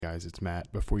guys, it's Matt.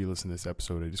 Before you listen to this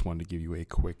episode, I just wanted to give you a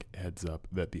quick heads up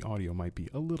that the audio might be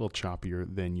a little choppier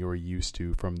than you're used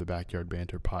to from the Backyard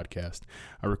Banter podcast.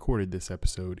 I recorded this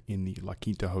episode in the La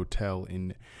Quinta Hotel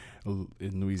in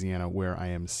Louisiana, where I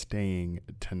am staying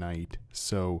tonight,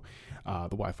 so the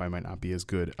Wi-Fi might not be as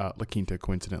good. La Quinta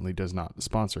coincidentally does not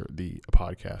sponsor the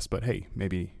podcast, but hey,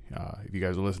 maybe if you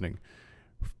guys are listening,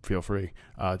 feel free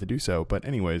to do so. But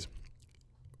anyways,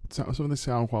 some of the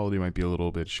sound quality might be a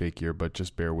little bit shakier, but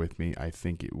just bear with me. I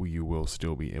think you will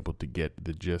still be able to get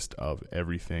the gist of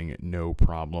everything, no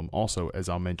problem. Also, as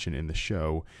I'll mention in the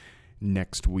show,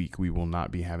 next week we will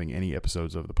not be having any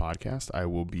episodes of the podcast. I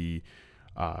will be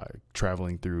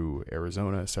traveling through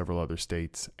Arizona, several other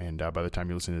states, and by the time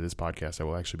you listen to this podcast, I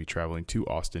will actually be traveling to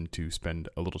Austin to spend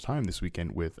a little time this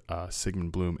weekend with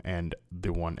Sigmund Bloom and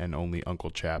the one and only Uncle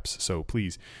Chaps. So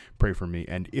please pray for me,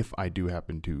 and if I do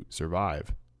happen to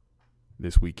survive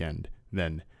this weekend,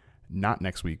 then not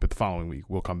next week, but the following week,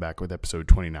 we'll come back with episode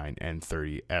 29 and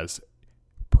 30 as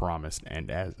promised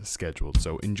and as scheduled.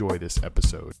 So enjoy this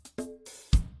episode.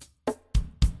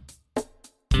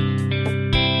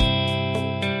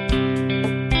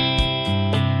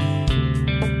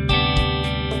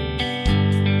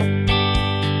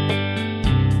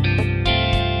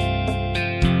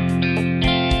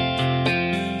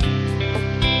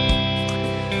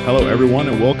 Hello, everyone,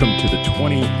 and welcome to the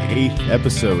 28th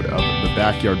episode of the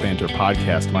Backyard Banter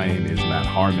podcast. My name is Matt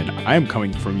Harmon. I am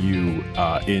coming from you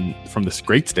from this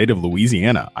great state of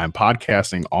Louisiana. I'm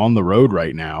podcasting on the road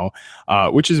right now,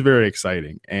 which is very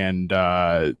exciting. And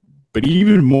but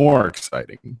even more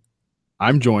exciting,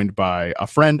 I'm joined by a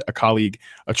friend, a colleague,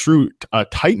 a true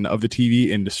titan of the TV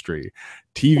industry,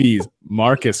 TV's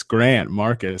Marcas Grant.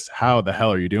 Marcus, how the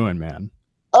hell are you doing, man?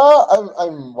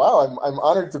 I'm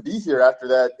honored to be here after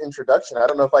that introduction. I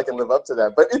don't know if I can live up to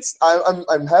that, but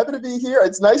I'm happy to be here.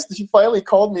 It's nice that you finally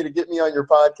called me to get me on your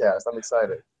podcast. I'm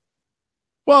excited.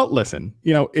 Well, listen,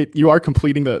 you are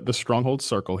completing the Stronghold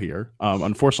circle here.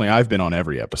 Unfortunately, I've been on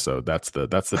every episode. That's the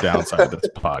downside of this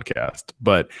podcast.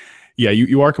 But yeah,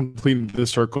 you are completing the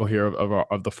circle here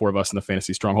of the four of us in the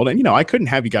Fantasy Stronghold. And, I couldn't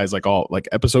have you guys like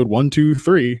episode 1, 2,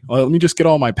 3. Well, let me just get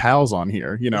all my pals on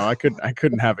here. I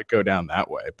couldn't have it go down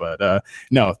that way. But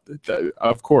no,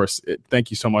 of course, thank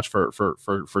you so much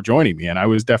for joining me. And I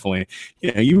was definitely,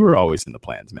 you were always in the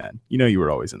plans, man. You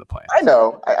were always in the plans. I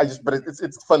know. But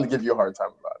it's fun to give you a hard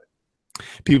time about it.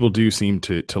 People do seem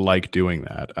to like doing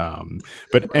that.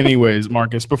 But anyways,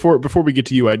 Marcus, before we get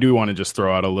to you, I do want to just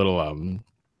throw out a little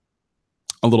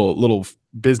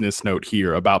business note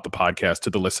here about the podcast to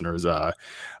the listeners.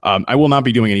 I will not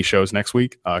be doing any shows next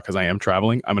week because I am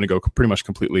traveling. I'm going to go pretty much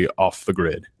completely off the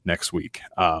grid next week.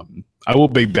 I will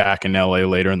be back in LA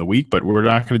later in the week, but we're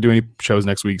not going to do any shows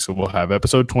next week. So we'll have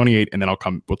episode 28, and then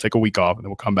we'll take a week off, and then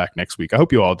we'll come back next week. I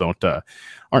hope you all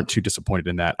aren't too disappointed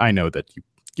in that. I know that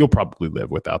you'll probably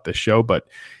live without this show, but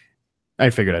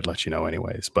I figured I'd let you know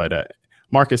anyways. But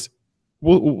Marcus,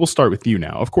 We'll start with you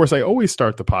now. Of course, I always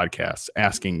start the podcast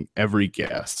asking every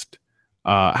guest,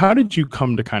 how did you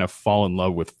come to kind of fall in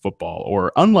love with football?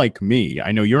 Or unlike me,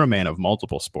 I know you're a man of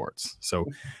multiple sports. So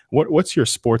what's your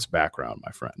sports background,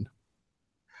 my friend?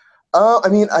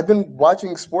 I've been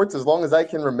watching sports as long as I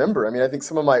can remember. I think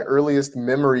some of my earliest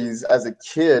memories as a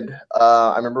kid,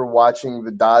 I remember watching the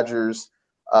Dodgers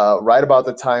right about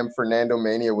the time Fernando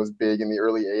Mania was big in the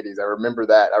early 80s. I remember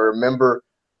that.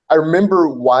 I remember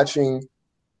watching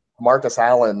Marcus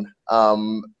Allen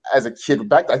as a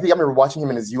kid. I remember watching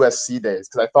him in his USC days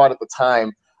because I thought at the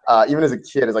time, even as a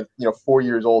kid, as 4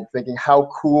 years old, thinking how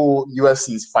cool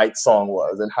USC's fight song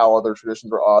was and how other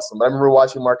traditions were awesome. But I remember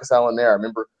watching Marcus Allen there. I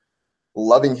remember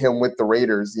loving him with the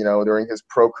Raiders, during his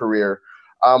pro career.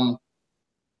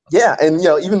 Yeah, and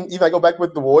even I go back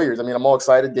with the Warriors. I'm all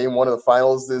excited. Game 1 of the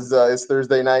finals is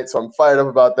Thursday night, so I'm fired up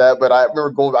about that. But I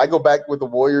remember I go back with the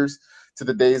Warriors to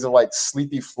the days of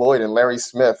Sleepy Floyd and Larry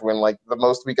Smith, when the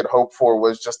most we could hope for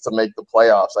was just to make the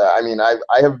playoffs.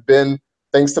 I have been,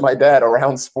 thanks to my dad,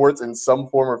 around sports in some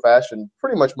form or fashion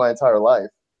pretty much my entire life.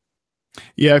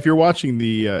 Yeah, if you're watching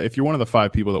if you're one of the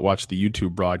 5 people that watch the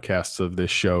YouTube broadcasts of this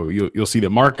show, you'll see that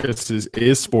Marcus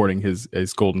is sporting his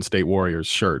Golden State Warriors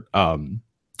shirt.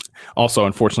 Also,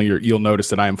 unfortunately, you'll notice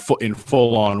that I am in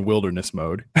full on wilderness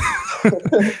mode.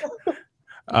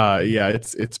 Yeah,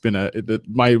 it's been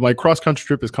my cross country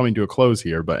trip is coming to a close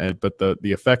here, but the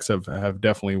effects have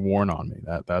definitely worn on me.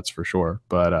 That's for sure.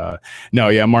 But no,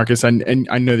 yeah, Marcus, and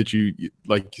I know that you,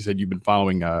 like you said, you've been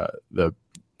following the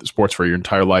sports for your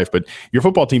entire life, but your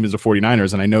football team is the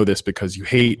 49ers, and I know this because you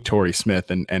hate Torrey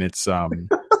Smith, and it's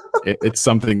it's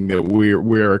something that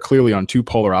we're clearly on two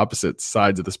polar opposite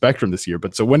sides of the spectrum this year.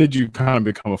 But so when did you kind of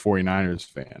become a 49ers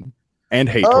fan and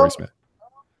hate Torrey Smith?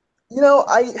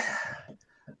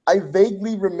 I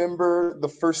vaguely remember the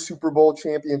first Super Bowl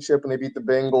championship when they beat the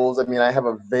Bengals. I mean, I have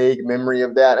a vague memory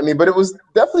of that. I mean, but it was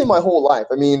definitely my whole life.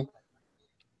 I mean,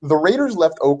 the Raiders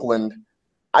left Oakland.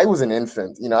 I was an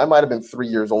infant. I might have been 3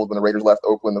 years old when the Raiders left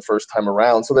Oakland the first time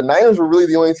around. So the Niners were really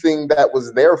the only thing that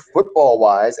was there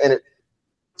football-wise, and it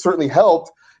certainly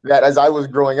helped that as I was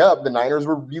growing up, the Niners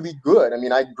were really good. I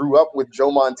mean, I grew up with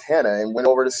Joe Montana and went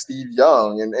over to Steve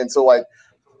Young. And so, like,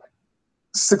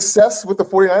 success with the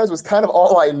 49ers was kind of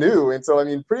all I knew. And so, I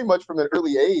mean, pretty much from an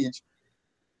early age,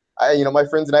 my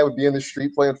friends and I would be in the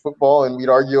street playing football, and we'd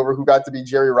argue over who got to be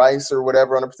Jerry Rice or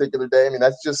whatever on a particular day. I mean,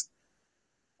 that's just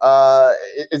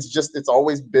it's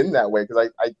always been that way because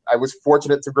I was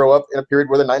fortunate to grow up in a period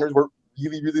where the Niners were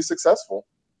really, really successful.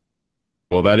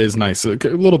 Well, that is nice. A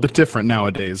little bit different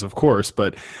nowadays, of course,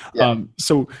 but yeah.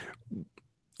 So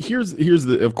here's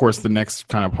of course the next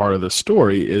kind of part of the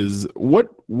story is what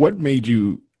made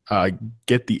you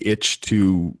get the itch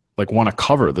to like want to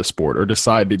cover the sport or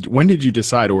decide when did you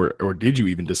decide or did you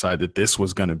even decide that this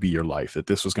was going to be your life, that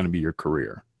this was going to be your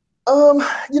career?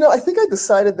 I think I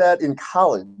decided that in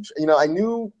college. I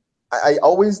knew I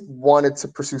always wanted to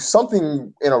pursue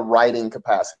something in a writing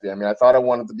capacity. I mean, I thought I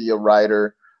wanted to be a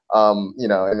writer, and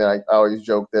then I always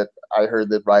joke that I heard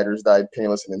that writers died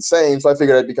penniless and insane. So I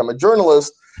figured I'd become a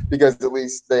journalist because at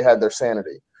least they had their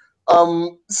sanity.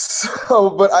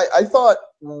 But I thought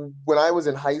when I was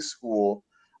in high school,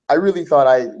 I really thought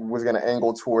I was going to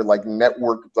angle toward like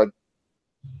network, like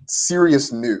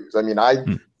serious news. I mean, I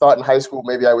thought in high school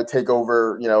maybe I would take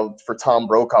over, for Tom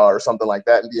Brokaw or something like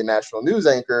that and be a national news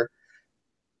anchor.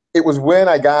 It was when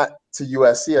I got to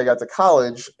USC, I got to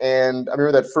college, and I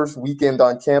remember that first weekend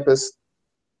on campus,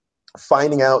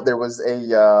 finding out there was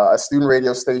a student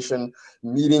radio station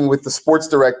meeting with the sports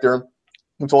director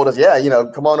who told us,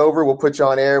 come on over, we'll put you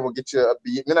on air, we'll get you a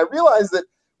beat. And then I realized that,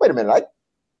 wait a minute,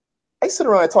 I sit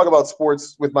around and talk about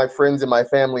sports with my friends and my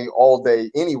family all day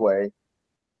anyway.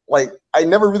 Like, I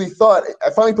never really thought, I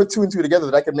finally put two and two together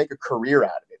that I could make a career out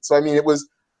of it. So, I mean,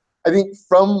 I think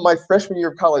from my freshman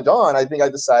year of college on, I think I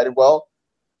decided, well,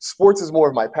 sports is more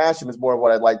of my passion, is more of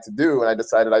what I'd like to do. And I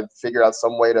decided I'd figure out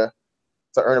some way to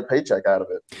earn a paycheck out of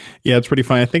it. Yeah, it's pretty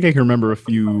funny. I think I can remember a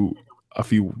few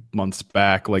months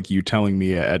back, like you telling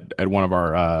me at one of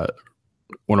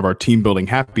our team building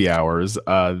happy hours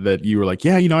that you were like,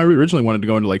 I originally wanted to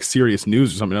go into like serious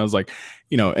news or something. And I was like,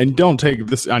 and don't take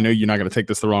this, I know you're not going to take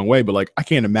this the wrong way, but like, I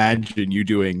can't imagine you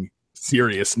doing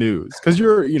serious news because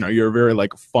you're a very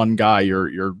like fun guy.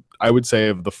 You're I would say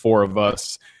of the four of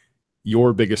us,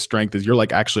 your biggest strength is you're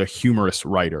like actually a humorous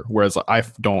writer, whereas I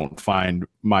don't find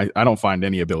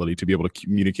any ability to be able to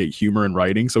communicate humor in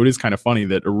writing. So it is kind of funny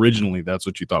that originally that's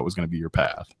what you thought was going to be your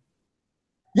path.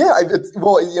 Yeah,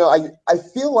 I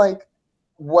feel like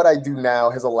what I do now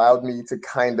has allowed me to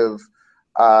kind of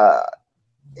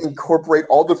incorporate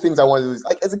all the things I wanted to do.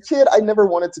 Like, as a kid, I never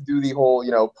wanted to do the whole,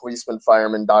 policeman,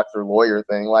 fireman, doctor, lawyer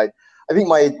thing. Like, I think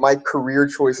my career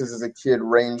choices as a kid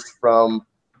ranged from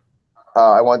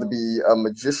I wanted to be a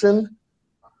magician.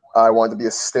 I wanted to be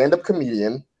a stand-up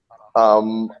comedian.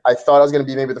 I thought I was going to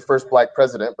be maybe the first black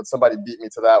president, but somebody beat me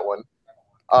to that one.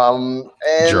 And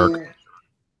Jerk.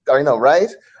 I know, right?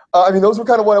 I mean, those were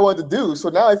kind of what I wanted to do. So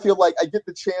now I feel like I get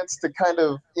the chance to kind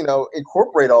of,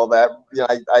 incorporate all that.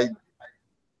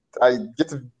 I get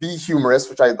to be humorous,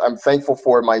 which I'm thankful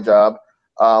for in my job.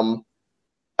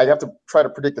 I have to try to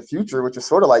predict the future, which is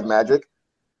sort of like magic.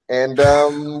 And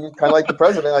kind of like the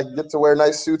president, I get to wear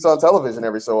nice suits on television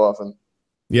every so often.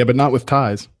 Yeah, but not with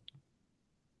ties.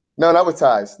 No, not with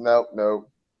ties. No.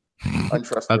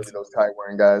 Untrustworthy, those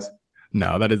tie-wearing guys.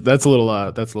 No, that's a little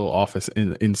office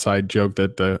inside joke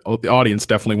that the audience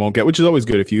definitely won't get, which is always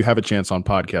good if you have a chance on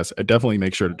podcasts. Definitely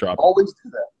make sure to drop. Always do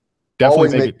that. Definitely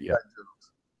always make it.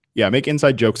 Yeah, make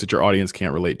inside jokes that your audience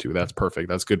can't relate to. That's perfect.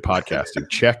 That's good podcasting.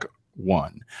 Check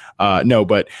one. No,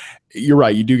 but you're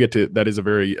right. You do get to. That is a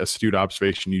very astute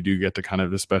observation. You do get to kind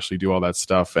of especially do all that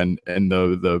stuff and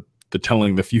the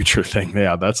telling the future thing.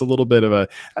 Yeah, that's a little bit of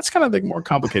that's kind of the more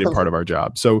complicated part of our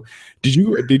job. So did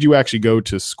you actually go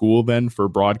to school then for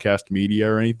broadcast media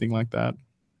or anything like that?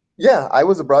 Yeah, I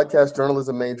was a broadcast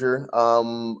journalism major.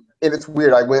 And it's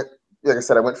weird. Like I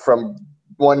said, I went from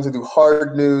wanting to do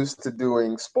hard news to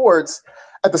doing sports.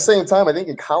 At the same time, I think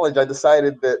in college, I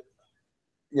decided that,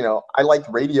 I liked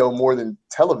radio more than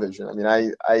television. I mean,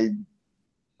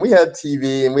 we had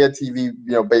TV and we had TV,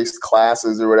 based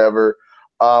classes or whatever.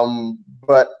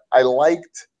 But I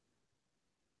liked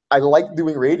I liked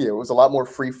doing radio. It was a lot more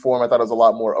free form. I thought it was a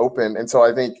lot more open. And so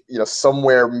I think,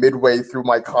 somewhere midway through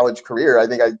my college career, I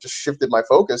think I just shifted my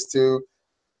focus to,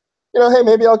 hey,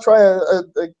 maybe I'll try a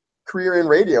career in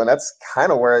radio. And that's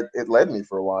kind of where it led me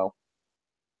for a while.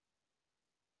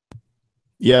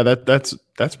 Yeah, that's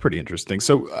pretty interesting.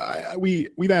 So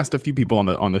we've asked a few people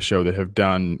on the show that have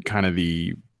done kind of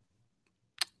the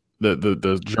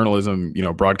journalism,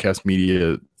 broadcast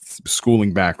media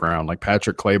schooling background, like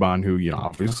Patrick Claybon, who,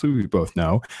 obviously we both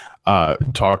know,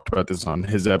 talked about this on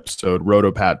his episode.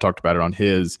 Rotopat talked about it on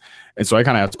his. And so I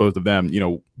kind of asked both of them,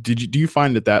 do you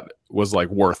find that was like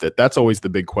worth it? That's always the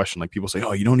big question. Like people say,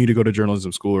 oh, you don't need to go to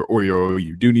journalism school or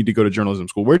you do need to go to journalism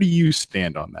school. Where do you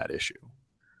stand on that issue?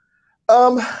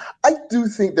 I do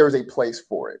think there's a place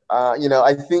for it.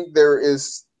 I think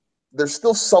there's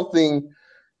still something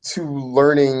to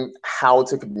learning how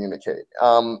to communicate.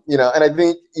 And I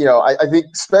think, I think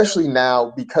especially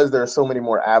now, because there are so many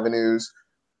more avenues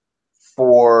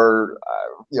for,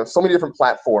 so many different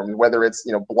platforms, whether it's,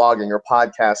 blogging or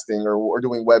podcasting or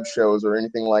doing web shows or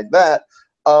anything like that.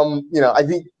 I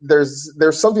think there's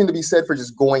something to be said for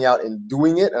just going out and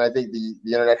doing it. And I think the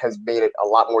internet has made it a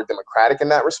lot more democratic in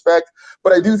that respect.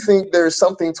 But I do think there's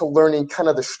something to learning kind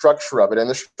of the structure of it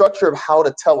and the structure of how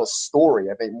to tell a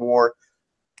story. I think more,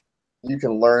 you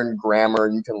can learn grammar,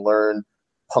 you can learn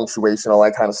punctuation, all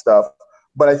that kind of stuff.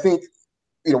 But I think,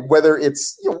 whether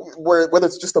it's, whether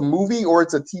it's just a movie or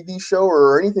it's a TV show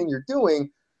or anything you're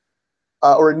doing,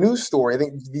 or a news story, I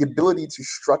think the ability to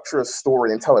structure a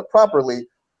story and tell it properly is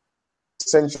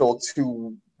essential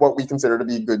to what we consider to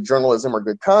be good journalism or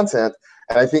good content.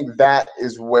 And I think that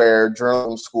is where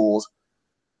journalism schools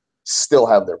still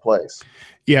have their place.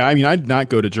 Yeah, I mean, I'd not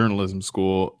go to journalism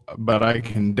school, but I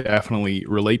can definitely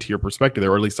relate to your perspective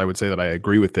there, or at least I would say that I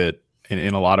agree with it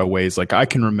in a lot of ways. Like I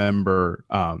can remember,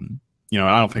 I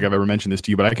don't think I've ever mentioned this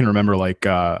to you, but I can remember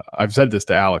I've said this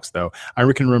to Alex though. I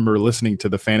can remember listening to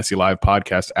the Fantasy Live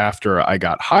podcast after I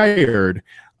got hired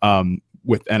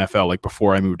with NFL, like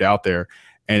before I moved out there.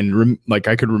 And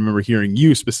I could remember hearing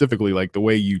you specifically, like the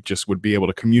way you just would be able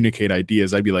to communicate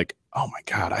ideas. I'd be like, oh my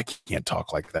God, I can't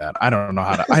talk like that. I don't know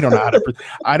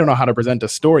how to present a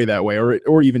story that way,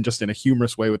 or even just in a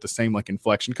humorous way with the same like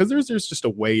inflection. Cause there's just a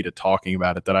way to talking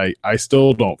about it that I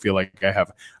still don't feel like I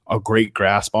have a great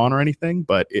grasp on or anything,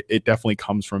 but it definitely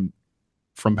comes from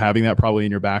having that probably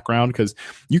in your background. Cause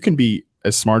you can be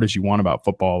as smart as you want about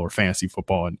football or fantasy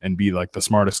football and be like the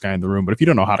smartest guy in the room. But if you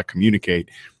don't know how to communicate,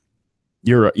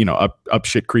 you're up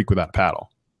shit creek without a paddle.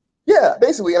 Yeah,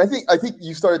 basically. And I think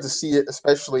you started to see it,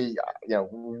 especially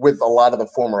with a lot of the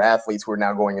former athletes who are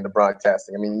now going into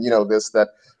broadcasting. I mean, that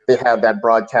they have that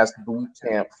broadcast boot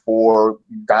camp for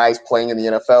guys playing in the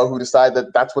NFL who decide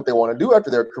that that's what they want to do after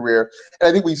their career. And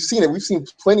I think we've seen it. We've seen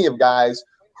plenty of guys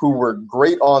who were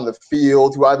great on the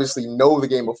field, who obviously know the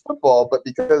game of football, but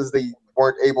because they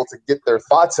weren't able to get their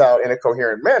thoughts out in a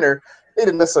coherent manner, they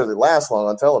didn't necessarily last long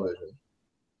on television.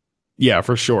 Yeah,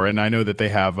 for sure. And I know that they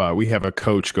have we have a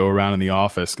coach go around in the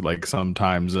office like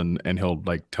sometimes and he'll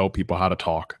like tell people how to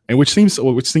talk. And which seems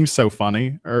so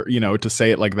funny, or to say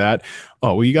it like that.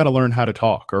 Oh, well, you got to learn how to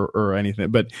talk or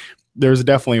anything. But there's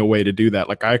definitely a way to do that.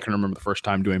 Like I can remember the first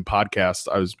time doing podcasts,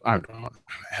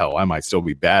 I might still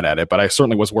be bad at it, but I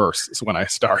certainly was worse when I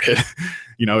started.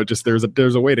 Just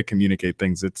there's a way to communicate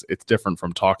things. It's different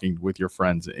from talking with your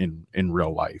friends in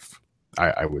real life,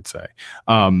 I would say.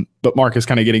 But Marcus,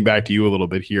 kind of getting back to you a little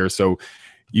bit here. So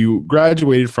you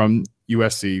graduated from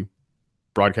USC,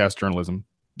 broadcast journalism,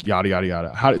 yada, yada,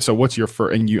 yada. So what's your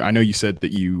first, and I know you said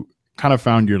that you kind of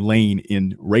found your lane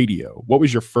in radio. What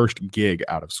was your first gig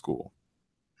out of school?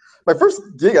 My first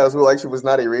gig out of school actually was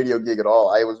not a radio gig at all.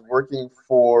 I was working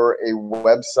for a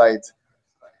website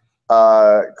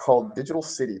called Digital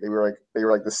City. They were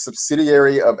like the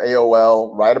subsidiary of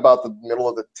AOL, right about the middle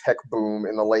of the tech boom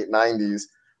in the late 90s.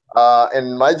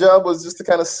 And my job was just to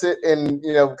kind of sit and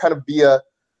kind of be a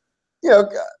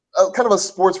kind of a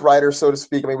sports writer, so to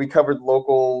speak. I mean, we covered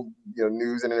local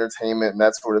news and entertainment and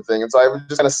that sort of thing. And so I would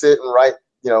just kind of sit and write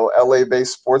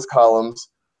LA-based sports columns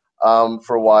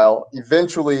for a while.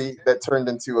 Eventually, that turned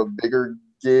into a bigger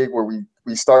gig where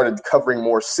we started covering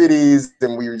more cities,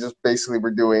 and we just basically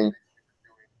were doing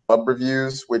club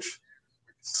reviews, which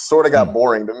sort of got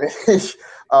boring to me. That's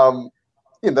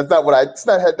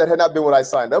not that had not been what I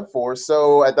signed up for.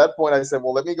 So at that point, I said,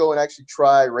 well, let me go and actually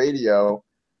try radio,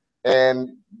 and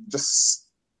just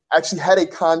actually had a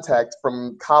contact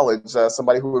from college,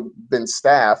 somebody who had been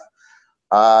staff.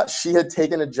 She had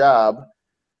taken a job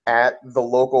at the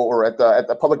local or at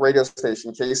the public radio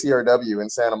station, KCRW in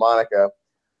Santa Monica.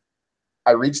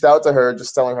 I reached out to her,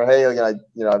 just telling her, hey,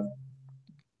 I've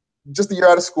just a year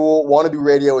out of school, want to do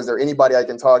radio. Is there anybody I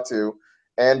can talk to?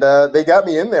 And they got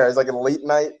me in there as like a late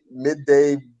night,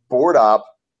 midday board op,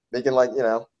 making like,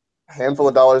 a handful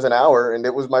of dollars an hour. And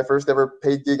it was my first ever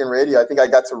paid gig in radio. I think I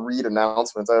got to read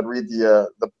announcements. I would read the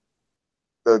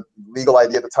legal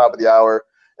ID at the top of the hour,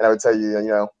 and I would tell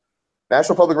you,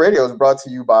 National Public Radio is brought to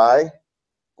you by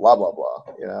blah blah blah.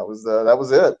 That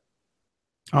was it.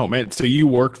 Oh man, so you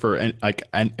worked for an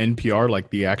NPR, like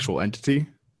the actual entity?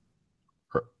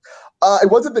 It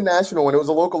wasn't the national one; it was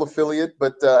a local affiliate.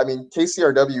 But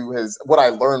KCRW has, what I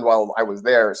learned while I was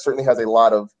there, certainly has a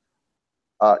lot of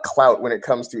clout when it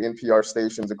comes to NPR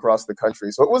stations across the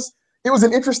country. So it was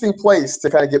an interesting place to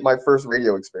kind of get my first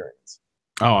radio experience.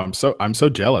 Oh, I'm so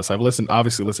jealous. I've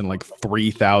obviously listened to like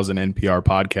 3,000 NPR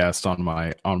podcasts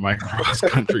on my cross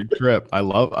country trip. I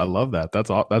love that.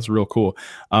 That's real cool.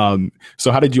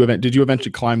 So how did you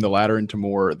eventually climb the ladder into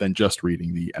more than just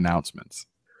reading the announcements?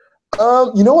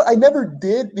 You know what? I never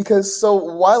did, because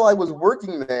while I was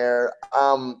working there,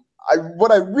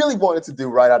 what I really wanted to do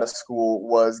right out of school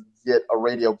was get a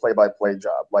radio play-by-play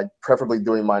job, like preferably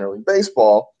doing minor league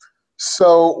baseball.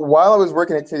 So while I was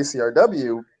working at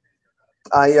KCRW,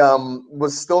 I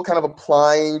was still kind of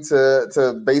applying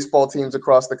to baseball teams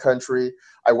across the country.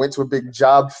 I went to a big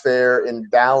job fair in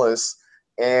Dallas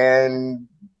and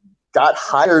got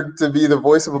hired to be the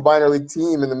voice of a minor league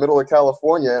team in the middle of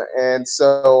California. And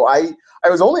so I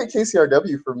was only at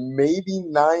KCRW for maybe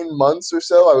 9 months or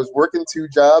so. I was working 2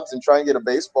 jobs and trying to get a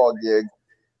baseball gig.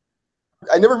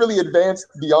 I never really advanced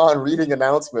beyond reading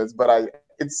announcements, but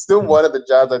it's still one of the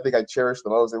jobs I think I cherish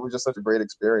the most. It was just such a great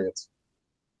experience.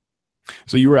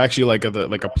 So you were actually like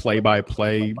a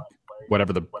play-by-play,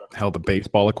 whatever the hell the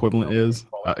baseball equivalent is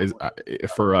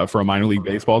for a minor league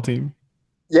baseball team?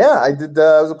 Yeah, I did.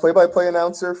 I was a play-by-play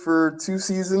announcer for 2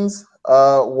 seasons.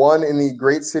 One in the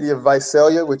great city of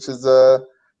Visalia, which is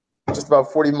just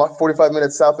about 45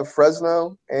 minutes south of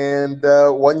Fresno, and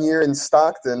 1 year in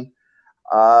Stockton.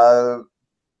 That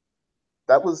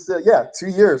was 2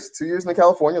 years. 2 years in the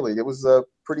California League. It was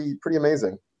pretty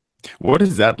amazing. What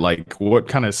is that like? What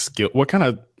kind of skill? What kind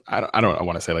of I don't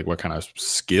want to say like what kind of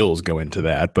skills go into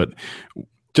that, but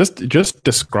just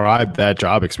describe that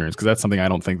job experience, because that's something I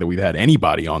don't think that we've had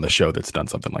anybody on the show that's done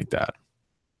something like that.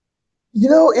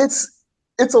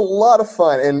 It's a lot of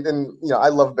fun, and I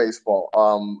love baseball.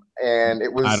 And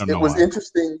it was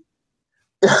interesting.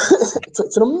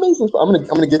 It's an amazing sport. I'm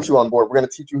gonna get you on board. We're gonna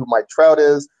teach you who Mike Trout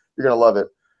is. You're gonna love it.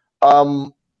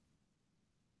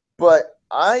 But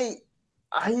I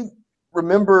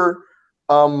remember,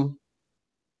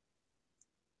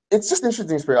 it's just an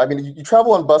interesting experience. I mean, you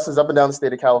travel on buses up and down the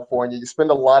state of California. You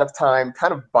spend a lot of time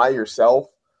kind of by yourself,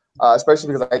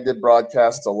 especially because I did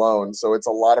broadcasts alone. So it's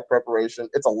a lot of preparation.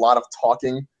 It's a lot of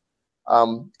talking,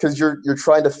 because you're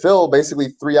trying to fill basically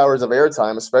 3 hours of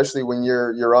airtime, especially when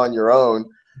you're on your own.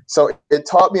 So it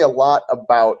taught me a lot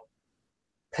about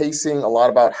pacing, a lot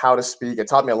about how to speak. It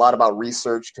taught me a lot about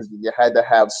research, because you had to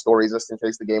have stories just in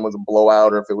case the game was a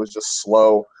blowout or if it was just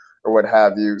slow or what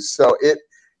have you. So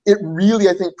it really,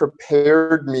 I think,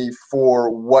 prepared me for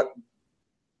what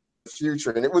the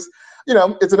future. And it was,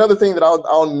 it's another thing that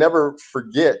I'll never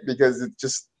forget, because it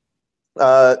just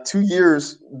 2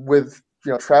 years with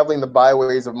traveling the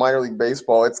byways of minor league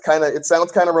baseball. It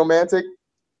sounds kind of romantic,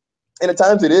 and at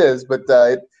times it is, but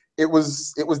it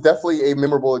was definitely a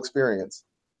memorable experience.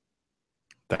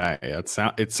 It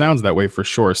sounds that way for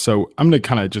sure. So I'm going to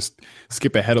kind of just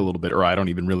skip ahead a little bit, or I don't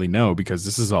even really know, because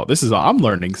this is all I'm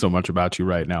learning so much about you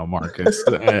right now, Marcus.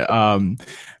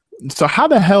 So how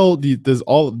the hell does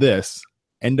all of this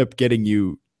end up getting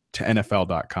you to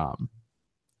NFL.com?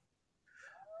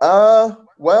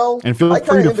 Well, and feel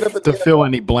free to fill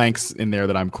any blanks in there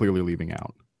that I'm clearly leaving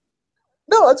out.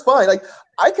 No, that's fine. Like,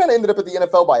 I kind of ended up at the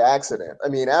NFL by accident. I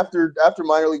mean, after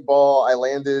minor league ball, I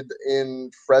landed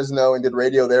in Fresno and did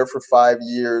radio there for 5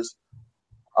 years.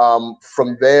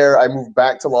 From there, I moved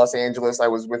back to Los Angeles. I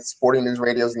was with Sporting News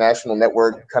Radio's national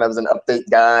network, kind of as an update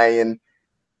guy and,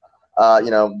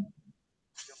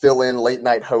 fill in late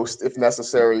night host if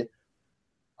necessary.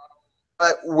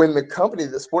 But when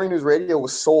the Sporting News Radio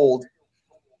was sold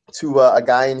to a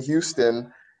guy in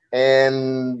Houston,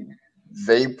 and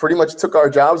they pretty much took our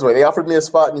jobs away. They offered me a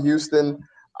spot in Houston.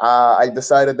 I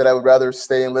decided that I would rather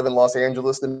stay and live in Los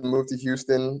Angeles than move to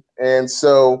Houston. And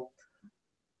so,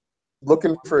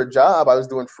 looking for a job, I was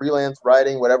doing freelance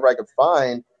writing, whatever I could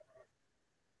find.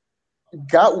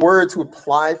 Got word to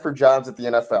apply for jobs at the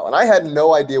NFL. And I had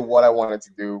no idea what I wanted to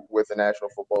do with the National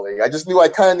Football League. I just knew I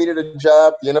kind of needed a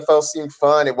job. The NFL seemed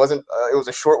fun. It wasn't. It was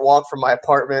a short walk from my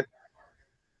apartment.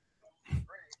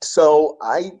 So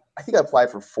I think I applied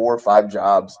for 4 or 5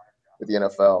 jobs, with the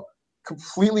NFL.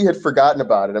 Completely had forgotten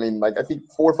about it. I mean, like I think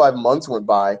 4 or 5 months went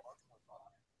by.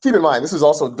 Keep in mind, this was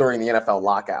also during the NFL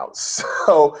lockout, so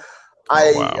Oh,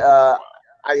 I wow.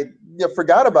 I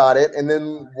forgot about it. And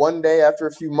then one day after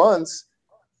a few months,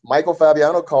 Michael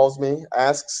Fabiano calls me,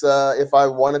 asks if I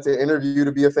wanted to interview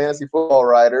to be a fantasy football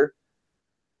writer.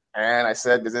 And I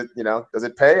said, does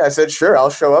it pay? I said, sure, I'll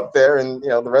show up there. And,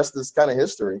 the rest is kind of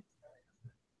history.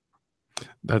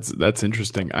 That's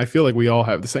interesting. I feel like we all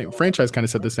have the same franchise kind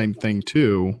of said the same thing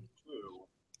too.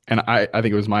 And I think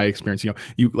it was my experience,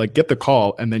 you like get the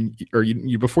call and then, or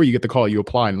you before you get the call, you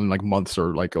apply and then like months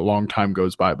or like a long time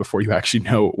goes by before you actually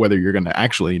know whether you're going to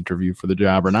actually interview for the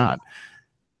job or not.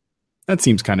 That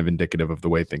seems kind of indicative of the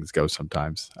way things go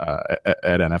sometimes at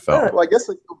NFL. All right, well, I guess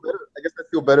I feel better. I guess I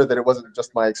feel better that it wasn't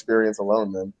just my experience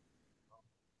alone then.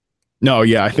 No,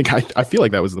 yeah, I feel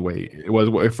like that was the way it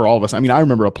was for all of us. I mean, I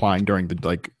remember applying during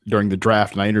the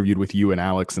draft, and I interviewed with you and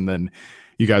Alex, and then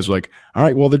you guys were like, "All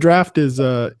right, well, the draft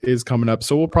is coming up,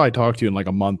 so we'll probably talk to you in like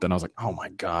a month." And I was like, "Oh my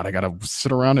god, I gotta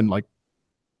sit around and like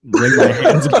wring my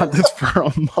hands about this for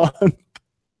a month."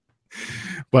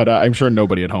 But I'm sure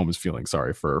nobody at home is feeling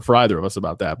sorry for either of us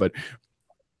about that. But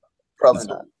Probably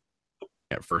not.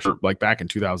 Yeah, for sure. Like back in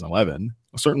 2011,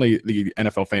 certainly the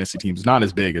NFL fantasy team is not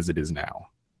as big as it is now.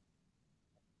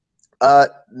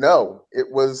 No,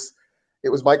 it was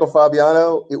Michael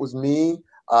Fabiano. It was me.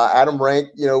 Adam Rank,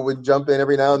 would jump in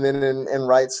every now and then and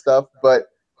write stuff, but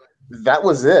that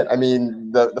was it. I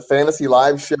mean, the Fantasy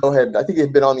Live show I think it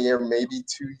had been on the air maybe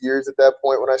 2 years at that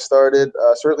point when I started.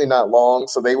 Certainly not long,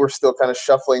 so they were still kind of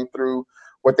shuffling through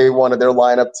what they wanted their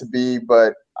lineup to be.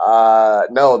 But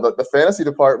no, the fantasy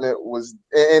department was,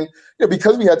 and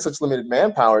because we had such limited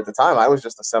manpower at the time, I was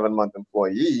just a 7-month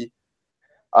employee.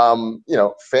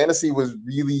 Fantasy was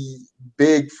really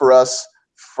big for us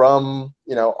from,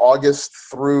 August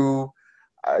through,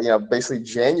 basically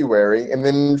January. And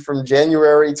then from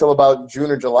January till about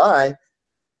June or July,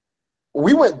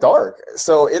 we went dark.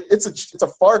 So it's a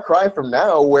far cry from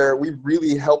now where we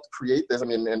really helped create this. I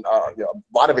mean, and a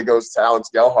lot of it goes to Alex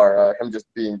Gelhar, him just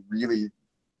being really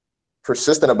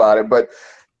persistent about it. But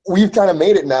we've kind of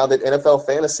made it now that NFL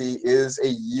fantasy is a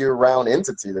year-round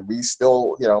entity, that we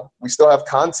still have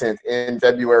content in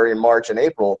February and March and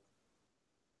April.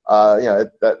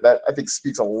 That I think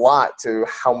speaks a lot to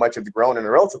how much it's grown in a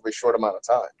relatively short amount of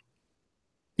time.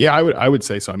 Yeah, I would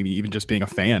say so. I mean, even just being a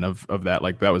fan of that,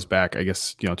 like that was back, I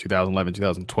guess, 2011,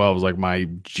 2012 was like my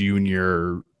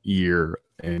junior year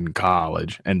in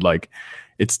college. And like,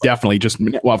 it's definitely just,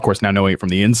 well, of course, now knowing it from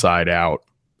the inside out,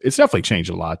 it's definitely changed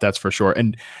a lot. That's for sure.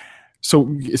 And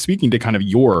so speaking to kind of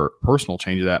your personal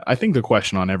change of that, I think the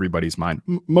question on everybody's mind,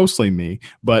 mostly me,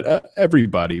 but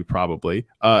everybody probably,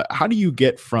 how do you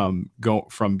get from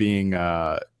being,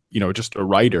 just a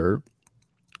writer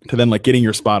to then like getting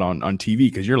your spot on TV?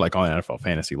 Because you're like on NFL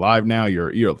Fantasy Live now.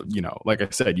 You're like I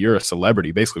said, you're a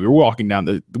celebrity. Basically, we were walking down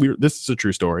this is a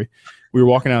true story. We were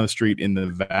walking down the street in the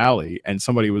Valley, and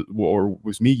somebody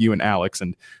was me, you, and Alex,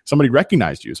 and somebody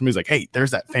recognized you. Somebody's like, "Hey,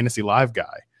 there's that Fantasy Live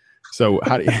guy." So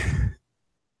how do you?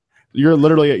 You're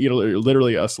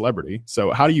literally a celebrity.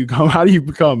 So how do you go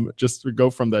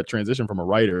from that transition from a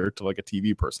writer to like a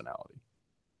TV personality?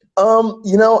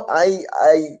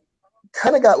 I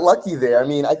kind of got lucky there. I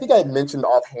mean, I think I had mentioned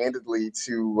offhandedly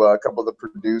to a couple of the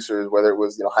producers, whether it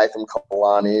was, Haitham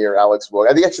Kalani or Alex Wood.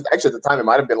 I think actually at the time it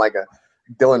might have been like a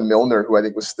Dylan Milner, who I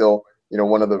think was still,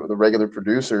 one of the regular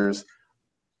producers.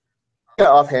 I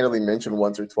offhandedly mentioned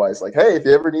once or twice, like, hey, if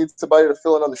you ever need somebody to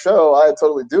fill in on the show, I'd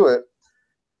totally do it.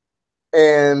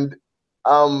 And,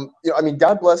 I mean,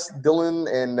 God bless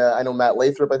Dylan, and I know Matt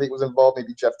Lathrop, I think, was involved,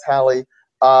 maybe Jeff Talley.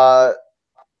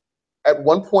 At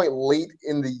one point late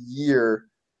in the year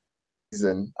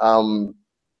season,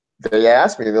 they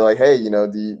asked me, they're like, hey,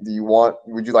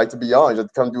 would you like to be on?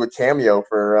 Just come do a cameo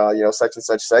for, such and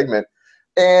such segment.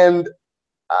 And,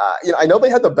 I know they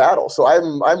had the battle, so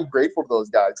I'm grateful to those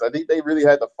guys. I think they really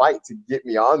had to fight to get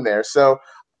me on there. So,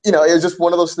 it was just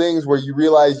one of those things where you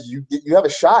realize you have a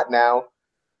shot now,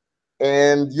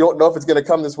 and you don't know if it's going to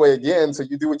come this way again. So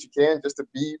you do what you can just to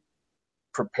be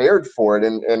prepared for it.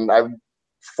 And I'm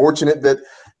fortunate that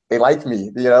they like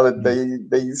me, that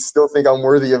they still think I'm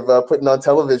worthy of putting on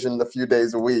television a few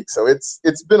days a week. So it's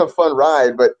been a fun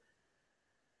ride, but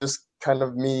just kind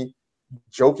of me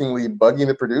jokingly bugging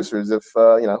the producers if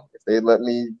they'd let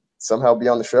me somehow be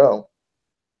on the show.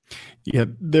 Yeah,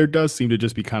 there does seem to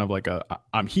just be kind of like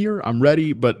I'm here, I'm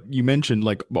ready, but you mentioned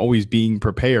like always being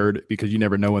prepared because you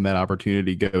never know when that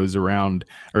opportunity goes around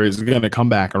or is going to come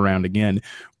back around again.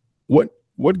 What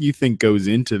what do you think goes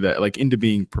into that, like into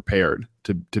being prepared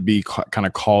to be kind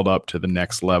of called up to the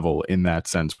next level in that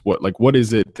sense? What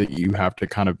is it that you have to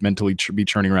kind of mentally be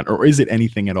churning around, or is it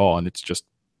anything at all and it's just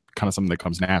kind of something that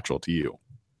comes natural to you?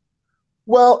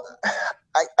 Well,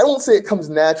 I won't say it comes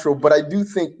natural, but I do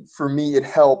think for me it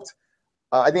helped.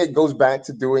 I think it goes back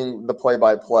to doing the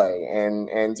play-by-play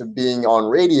and to being on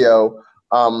radio.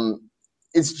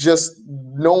 It's just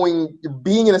knowing,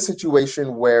 being in a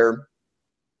situation where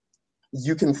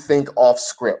you can think off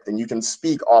script and you can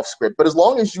speak off script, but as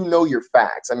long as you know your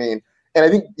facts, I mean, and I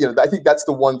think that's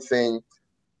the one thing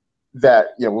that,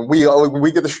 when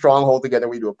we get the Stronghold together,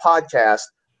 we do a podcast.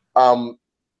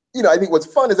 I think what's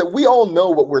fun is that we all know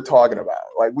what we're talking about.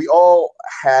 Like, we all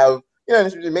have,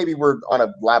 maybe we're on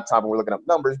a laptop and we're looking up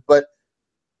numbers, but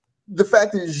the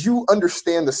fact is you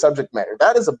understand the subject matter.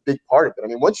 That is a big part of it. I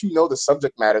mean, once you know the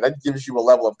subject matter, that gives you a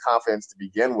level of confidence to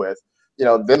begin with.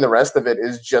 Then the rest of it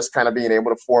is just kind of being able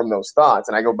to form those thoughts.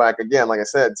 And I go back again, like I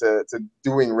said, to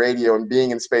doing radio and being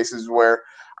in spaces where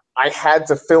I had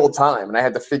to fill time and I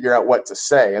had to figure out what to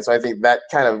say. And so I think that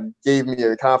kind of gave me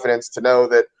the confidence to know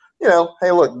that,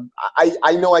 hey, look,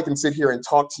 I know I can sit here and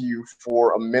talk to you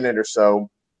for a minute or so.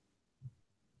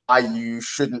 You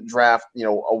shouldn't draft,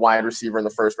 a wide receiver in the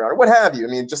first round or what have you.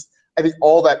 I mean, I think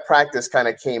all that practice kind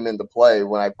of came into play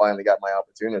when I finally got my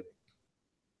opportunity.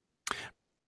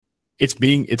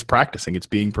 It's practicing, it's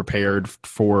being prepared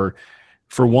for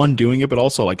one, doing it, but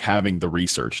also like having the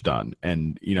research done.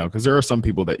 And, because there are some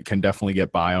people that can definitely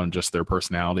get by on just their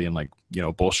personality and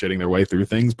bullshitting their way through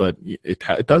things, but it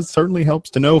does certainly helps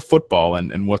to know football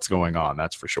and what's going on.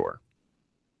 That's for sure.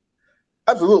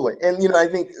 Absolutely. And, I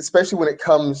think especially when it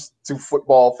comes to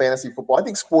football, fantasy football, I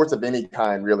think sports of any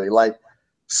kind, really, like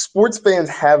sports fans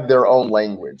have their own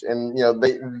language and,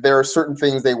 there are certain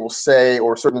things they will say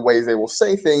or certain ways they will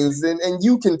say things. And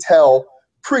you can tell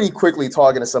pretty quickly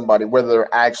talking to somebody whether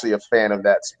they're actually a fan of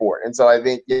that sport. And so I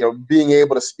think, being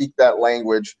able to speak that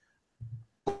language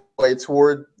way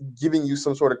toward giving you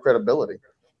some sort of credibility.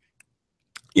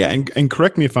 Yeah. And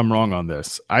correct me if I'm wrong on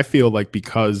this. I feel like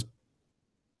because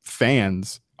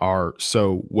fans are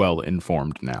so well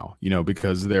informed now,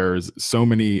 because there are so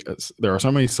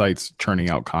many sites churning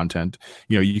out content.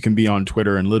 You can be on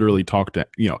Twitter and literally talk to,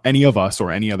 any of us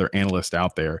or any other analyst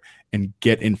out there and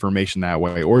get information that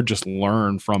way, or just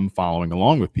learn from following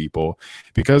along with people,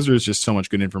 because there's just so much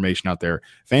good information out there.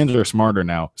 Fans are smarter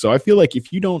now. So I feel like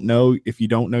if you don't know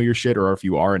your shit, or if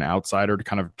you are an outsider to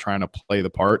kind of trying to play the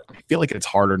part, I feel like it's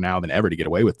harder now than ever to get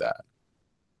away with that.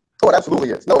 Oh, it absolutely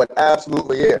is. No, it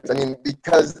absolutely is. I mean,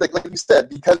 because like you said,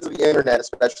 because of the internet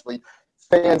especially,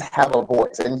 fans have a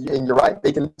voice. And you're right,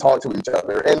 they can talk to each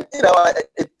other. And,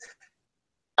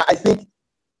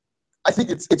 I think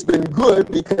it's been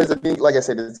good because I think, like I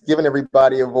said, it's given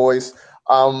everybody a voice.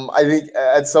 I think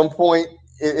at some point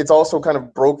it's also kind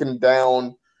of broken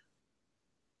down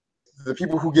the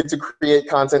people who get to create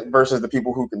content versus the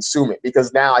people who consume it,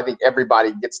 because now I think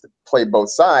everybody gets to play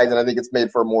both sides, and I think it's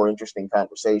made for a more interesting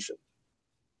conversation.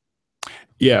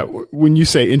 Yeah. When you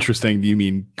say interesting, do you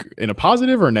mean in a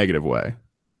positive or negative way?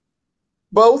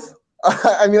 Both.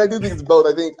 I mean, I do think it's both.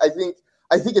 I think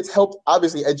it's helped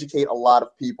obviously educate a lot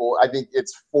of people. I think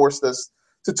it's forced us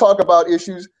to talk about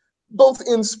issues both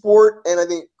in sport and I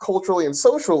think culturally and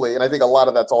socially, and I think a lot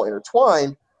of that's all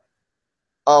intertwined.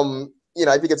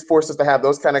 I think it's forced us to have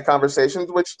those kind of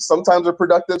conversations, which sometimes are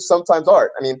productive, sometimes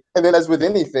aren't. I mean, and then as with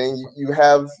anything, you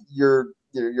have your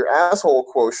asshole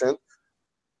quotient.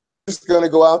 Just going to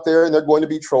go out there and they're going to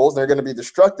be trolls and they're going to be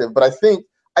destructive. But I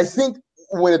think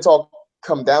when it's all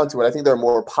come down to it, I think there are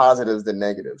more positives than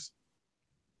negatives.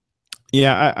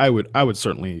 Yeah, I would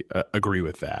certainly agree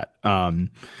with that.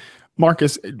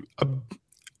 Marcus,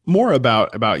 more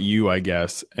about you, I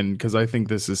guess, and because I think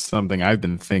this is something I've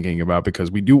been thinking about,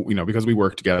 because we do, because we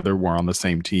work together, we're on the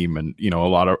same team, and a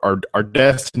lot of our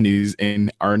destinies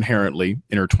are inherently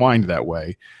intertwined that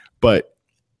way. But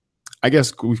I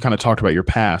guess we've kind of talked about your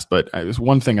past, but it's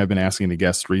one thing I've been asking the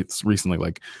guests recently,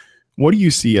 like, what do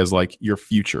you see as like your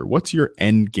future? What's your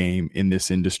end game in this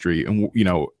industry? And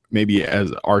maybe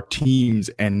as our team's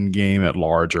end game at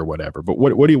large or whatever. But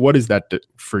what is that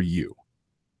for you?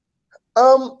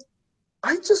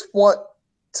 I just want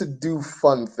to do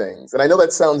fun things. And I know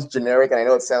that sounds generic and I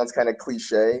know it sounds kind of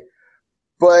cliche,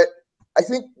 but I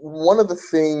think one of the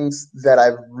things that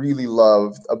I've really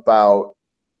loved about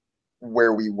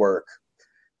where we work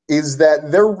is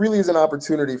that there really is an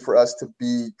opportunity for us to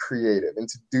be creative and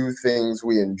to do things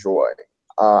we enjoy.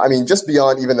 I mean, just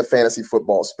beyond even the fantasy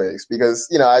football space, because,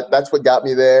 that's what got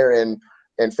me there, and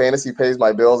fantasy pays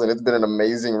my bills, and it's been an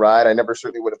amazing ride. I never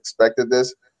certainly would have expected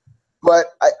this. But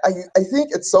I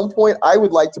think at some point I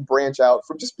would like to branch out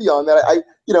from just beyond that.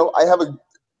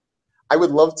 I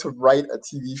would love to write a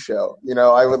TV show.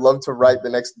 I would love to write the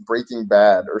next Breaking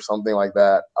Bad or something like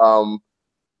that.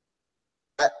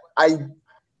 I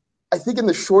I think in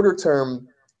the shorter term,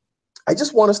 I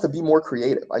just want us to be more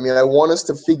creative. I mean, I want us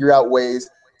to figure out ways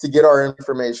to get our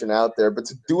information out there, but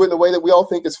to do it in the way that we all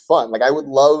think is fun. Like I would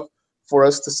love for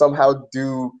us to somehow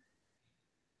do,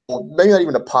 well, maybe not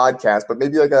even a podcast, but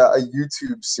maybe like a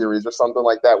YouTube series or something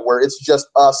like that, where it's just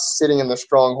us sitting in the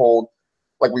stronghold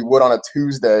like we would on a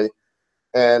Tuesday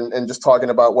and just talking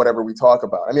about whatever we talk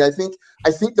about. I mean, I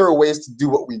think there are ways to do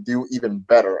what we do even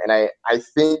better. And I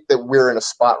think that we're in a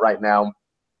spot right now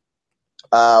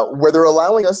where they're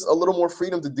allowing us a little more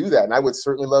freedom to do that. And I would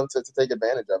certainly love to take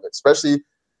advantage of it, especially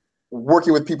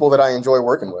working with people that I enjoy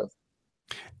working with.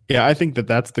 Yeah, I think that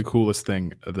that's the coolest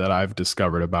thing that I've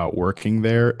discovered about working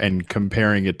there and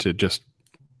comparing it to just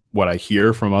what I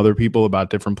hear from other people about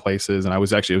different places. And it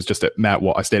was just at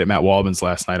I stayed at Matt Waldman's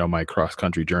last night on my cross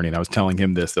country journey. And I was telling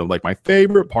him this, that like my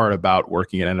favorite part about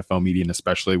working at NFL media and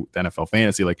especially with NFL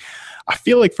fantasy, like I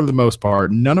feel like for the most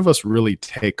part, none of us really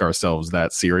take ourselves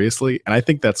that seriously. And I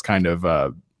think that's kind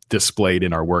of displayed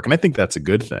in our work. And I think that's a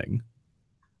good thing.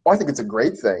 Oh, I think it's a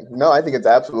great thing. No, I think it's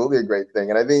absolutely a great thing.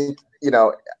 And I think,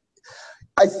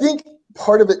 I think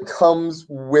part of it comes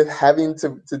with having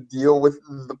to deal with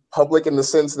the public in the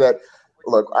sense that,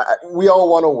 look, we all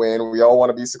want to win. We all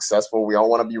want to be successful. We all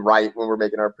want to be right when we're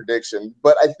making our prediction.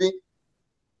 But I think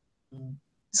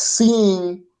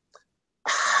seeing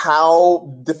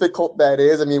how difficult that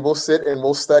is, I mean, we'll sit and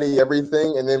we'll study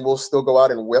everything and then we'll still go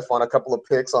out and whiff on a couple of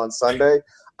picks on Sunday.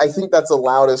 I think that's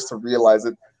allowed us to realize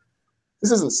that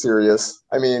this isn't serious.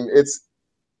 I mean, it's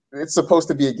supposed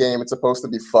to be a game. It's supposed to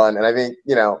be fun. And I think,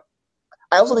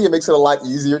 I also think it makes it a lot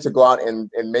easier to go out and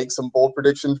make some bold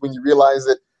predictions when you realize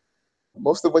that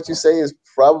most of what you say is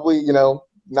probably,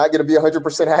 not going to be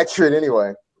 100% accurate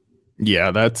anyway. Yeah,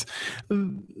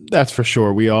 that's for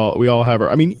sure. We all have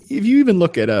I mean, if you even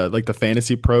look at like the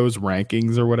Fantasy Pros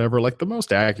rankings or whatever, like the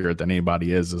most accurate that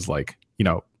anybody is like,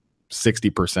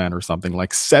 60% or something.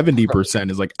 Like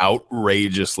 70% is like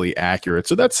outrageously accurate.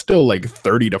 So that's still like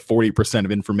 30 to 40%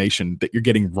 of information that you're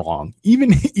getting wrong,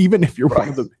 even if you're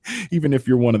right. even if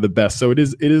you're one of the best. So it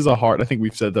is a hard, I think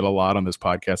we've said that a lot on this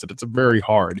podcast, that it's a very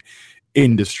hard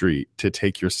industry to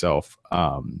take yourself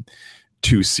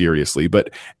too seriously.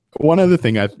 But one other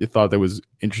thing I thought that was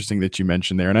interesting that you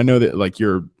mentioned there, and I know that like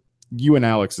you and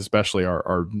Alex especially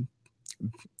are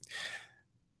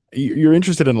you're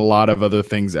interested in a lot of other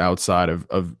things outside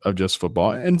of just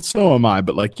football, and so am I.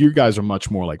 But like you guys are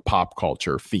much more like pop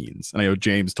culture fiends, and I know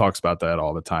James talks about that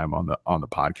all the time on the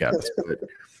podcast.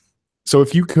 So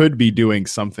if you could be doing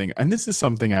something, and this is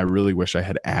something I really wish I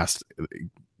had asked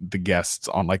the guests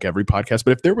on like every podcast,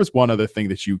 but if there was one other thing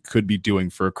that you could be doing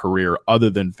for a career other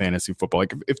than fantasy football,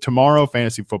 like if tomorrow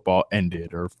fantasy football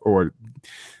ended or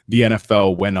the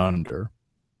NFL went under.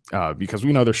 Because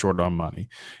we know they're short on money,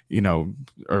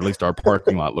 or at least our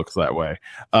parking lot looks that way.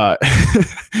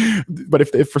 But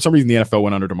if for some reason the NFL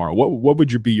went under tomorrow, what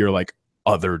would be your like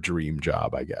other dream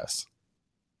job, I guess?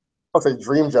 I'll say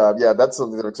dream job. Yeah, that's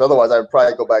something because otherwise I'd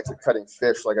probably go back to cutting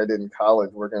fish like I did in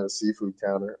college, working at a seafood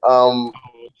counter. So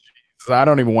I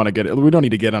don't even want to we don't need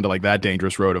to get onto like that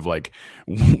dangerous road of like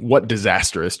what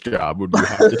disastrous job would you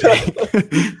have to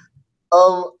take?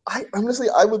 I honestly,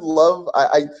 I would love,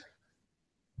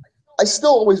 I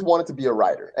still always wanted to be a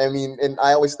writer. I mean, and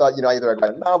I always thought, either I'd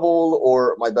write a novel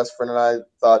or my best friend and I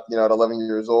thought, at 11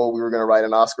 years old, we were going to write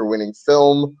an Oscar-winning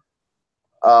film.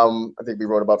 I think we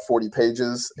wrote about 40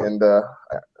 pages and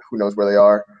who knows where they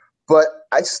are. But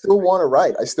I still want to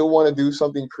write. I still want to do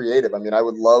something creative. I mean, I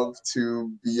would love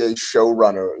to be a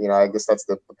showrunner. I guess that's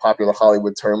the popular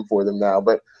Hollywood term for them now.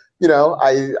 But,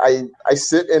 I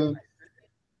sit and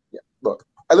look,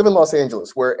 I live in Los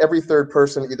Angeles, where every third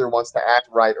person either wants to act,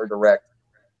 write, or direct.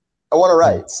 I want to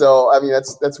write, so I mean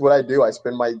that's what I do. I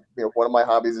spend my one of my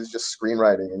hobbies is just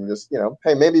screenwriting, and just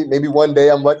hey, maybe one day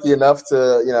I'm lucky enough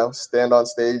to stand on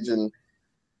stage and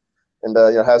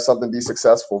have something be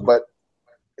successful. But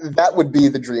that would be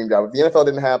the dream job. If the NFL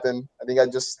didn't happen, I think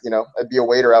I'd be a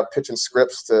waiter out pitching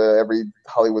scripts to every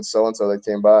Hollywood so and so that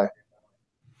came by.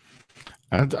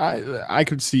 I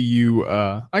could see you.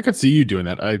 I could see you doing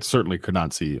that. I certainly could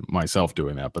not see myself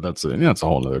doing that, but that's a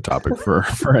whole other topic for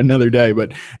another day.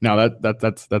 But now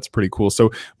that's pretty cool.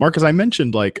 So, Mark, as I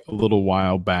mentioned like a little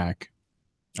while back,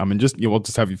 and we'll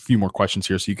just have a few more questions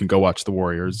here, so you can go watch the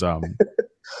Warriors.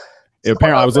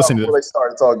 Apparently, I was listening to. Before they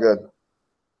start, it's all good.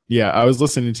 Yeah, I was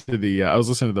listening to the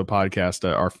podcast,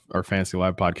 our Fantasy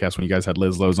Live podcast when you guys had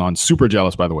Liz Lowe's on. Super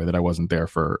jealous, by the way, that I wasn't there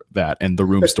for that and the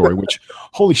room story. Which,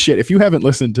 holy shit! If you haven't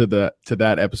listened to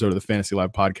that episode of the Fantasy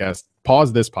Live podcast,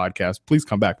 pause this podcast. Please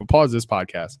come back, but pause this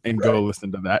podcast and go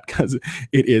listen to that because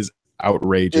it is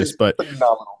outrageous. It's But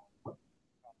phenomenal.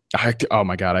 oh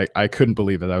my god, I couldn't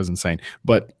believe that. That was insane.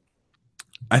 But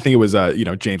I think it was,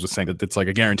 James was saying that it's like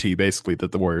a guarantee, basically,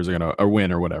 that the Warriors are going to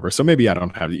win or whatever. So maybe I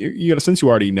don't have you know, since you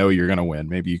already know you're going to win,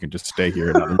 maybe you can just stay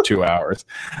here another 2 hours.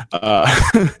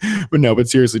 But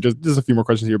seriously, just a few more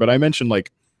questions here. But I mentioned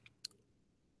like,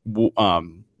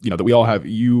 that we all have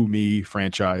you, me,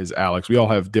 franchise, Alex. We all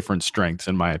have different strengths,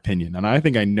 in my opinion, and I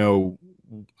think I know.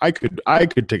 I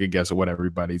could take a guess at what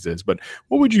everybody's is, but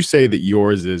what would you say that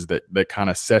yours is that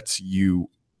kind of sets you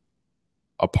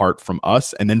apart from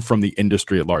us and then from the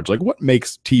industry at large? Like, what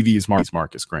makes TV's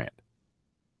Marcas Grant?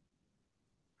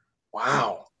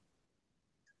 Wow.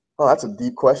 Oh, that's a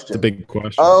deep question. It's a big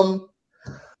question.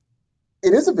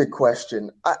 It is a big question.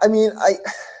 I mean,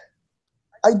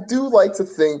 I do like to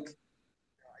think,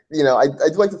 I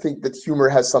do like to think that humor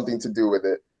has something to do with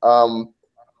it.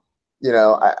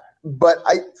 But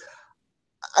I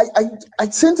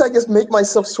tend to, I guess, make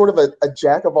myself sort of a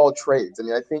jack of all trades. I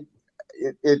mean, I think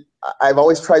I've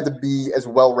always tried to be as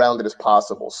well-rounded as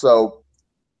possible. So,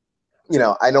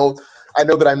 I know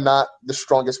that I'm not the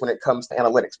strongest when it comes to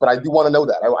analytics, but I do want to know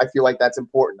that. I feel like that's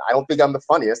important. I don't think I'm the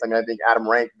funniest. I mean, I think Adam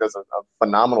Rank does a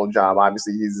phenomenal job.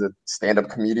 Obviously, he's a stand-up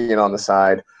comedian on the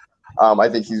side. I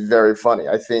think he's very funny.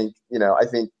 I think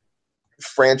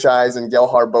Franchise and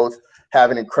Gelhar both have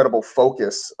an incredible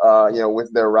focus,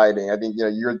 with their writing. I think,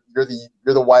 you're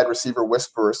the wide receiver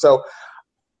whisperer. So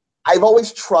I've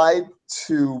always tried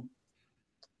to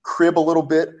crib a little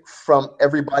bit from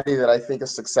everybody that I think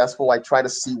is successful. I try to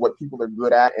see what people are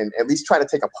good at and at least try to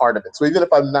take a part of it. So even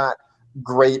if I'm not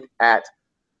great at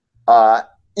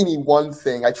any one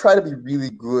thing, I try to be really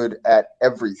good at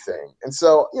everything. And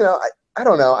so, I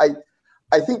don't know.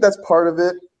 I think that's part of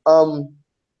it.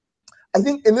 I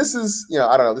think, and this is,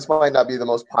 I don't know, this might not be the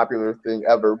most popular thing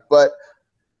ever, but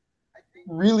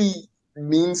really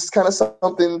means kind of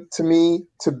something to me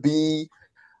to be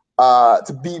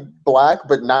black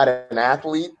but not an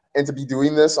athlete, and to be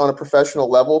doing this on a professional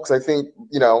level, because I think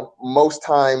most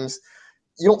times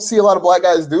you don't see a lot of black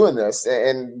guys doing this,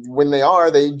 and when they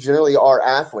generally are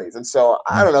athletes. And so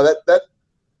I don't know, that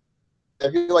I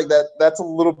feel like that's a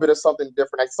little bit of something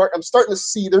different. I'm starting to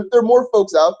see there are more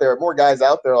folks out there, more guys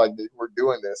out there like who are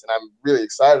doing this, and I'm really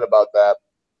excited about that.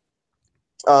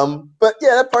 But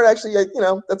yeah, that part actually,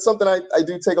 that's something I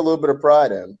do take a little bit of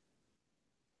pride in.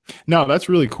 No, that's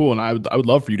really cool, and I would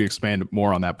love for you to expand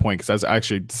more on that point, because I was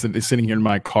actually sitting here in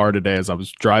my car today as I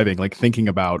was driving, like thinking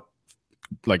about,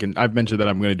 like, and I've mentioned that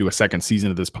I'm going to do a second season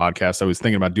of this podcast. I was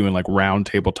thinking about doing like round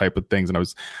table type of things, and I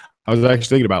was actually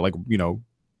thinking about like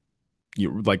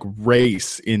like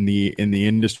race in the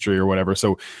industry or whatever.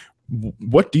 So,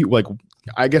 what do you like?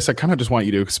 I guess I kind of just want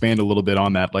you to expand a little bit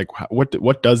on that. Like,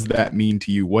 what does that mean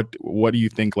to you? What do you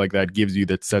think like that gives you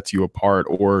that sets you apart,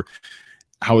 or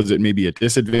how is it maybe a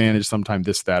disadvantage sometimes,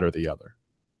 this, that, or the other?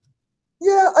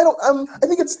 Yeah, I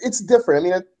think it's different. I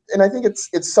mean, and I think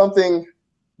it's something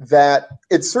that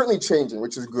it's certainly changing,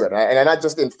 which is good. And not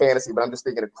just in fantasy, but I'm just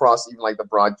thinking across even like the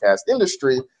broadcast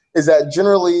industry, is that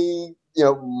generally,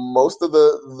 most of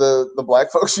the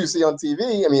black folks you see on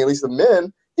TV, I mean, at least the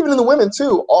men, even in the women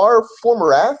too, are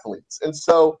former athletes. And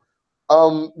so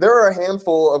there are a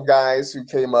handful of guys who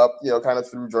came up, kind of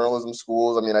through journalism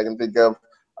schools. I mean, I can think of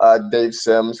Dave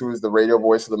Sims, who was the radio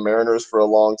voice of the Mariners for a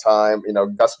long time.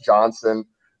 Gus Johnson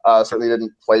certainly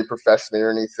didn't play professionally or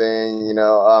anything.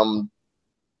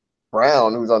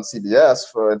 Brown, who was on CBS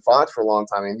and Fox for a long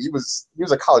time, and he was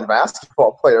a college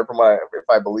basketball player, if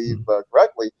I believe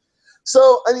correctly.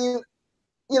 So, I mean,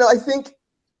 I think,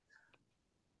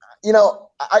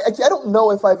 I don't know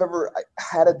if I've ever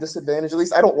had a disadvantage. At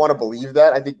least I don't want to believe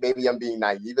that. I think maybe I'm being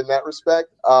naive in that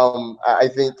respect. I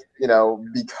think,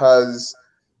 because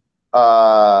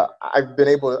I've been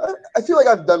able to, I feel like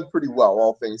I've done pretty well,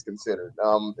 all things considered.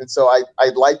 And so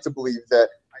I'd like to believe that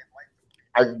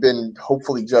I've been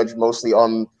hopefully judged mostly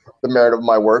on the merit of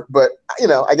my work. But,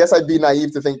 I guess I'd be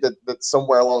naive to think that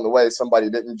somewhere along the way, somebody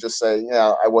didn't just say,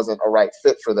 I wasn't a right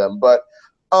fit for them. But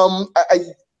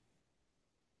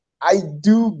I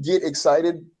do get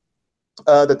excited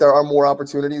that there are more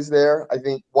opportunities there. I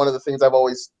think one of the things I've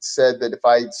always said, that if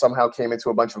I somehow came into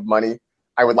a bunch of money,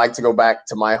 I would like to go back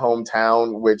to my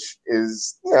hometown, which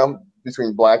is,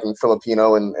 between Black and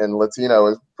Filipino and Latino,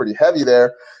 is pretty heavy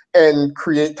there, and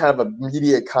create kind of a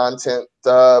media content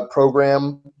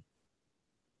program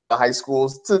high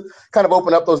schools to kind of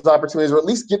open up those opportunities, or at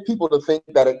least get people to think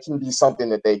that it can be something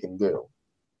that they can do.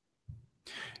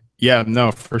 Yeah,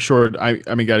 no, for sure.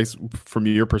 I mean, guys, from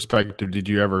your perspective, did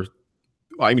you ever?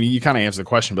 I mean, you kind of answered the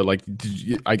question, but like,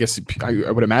 I guess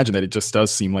I would imagine that it just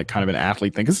does seem like kind of an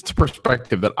athlete thing, because it's a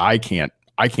perspective that I can't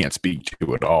speak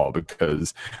to at all,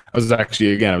 because I was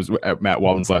at Matt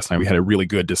Walden's last night. We had a really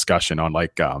good discussion on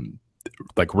like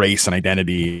race and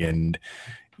identity, and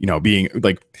being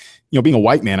being a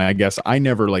white man. I guess I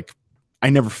never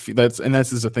feel this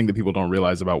is a thing that people don't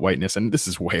realize about whiteness. And this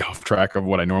is way off track of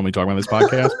what I normally talk about on this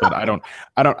podcast, but I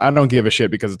don't give a shit,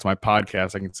 because it's my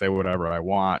podcast. I can say whatever I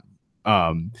want.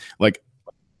 Like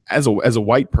as a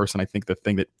white person, I think the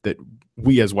thing that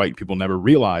we as white people never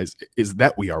realize is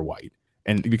that we are white.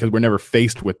 And because we're never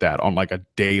faced with that on like a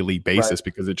daily basis, right?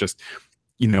 Because it just,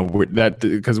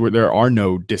 there are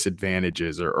no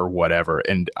disadvantages or whatever.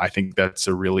 And I think that's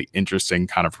a really interesting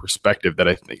kind of perspective that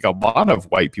I think a lot of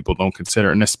white people don't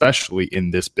consider, and especially in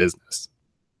this business.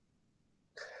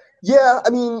 Yeah,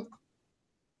 I mean,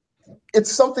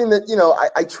 it's something that,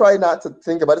 I try not to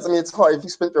think about it. I mean, it's hard. If you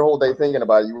spent your whole day thinking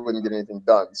about it, you wouldn't get anything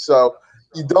done. So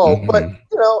you don't. Mm-hmm. But,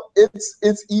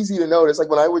 it's easy to notice. Like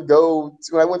when I went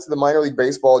to the minor league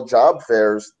baseball job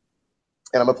fairs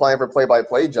and I'm applying for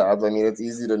play-by-play jobs, I mean, it's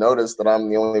easy to notice that I'm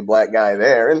the only black guy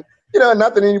there. And,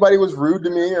 not that anybody was rude to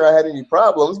me or I had any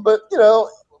problems, but,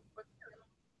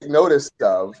 noticed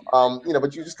of,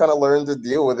 but you just kind of learn to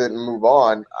deal with it and move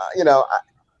on.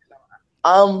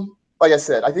 Like I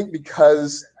said, I think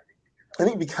because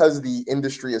the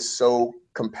industry is so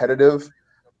competitive,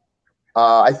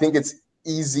 I think it's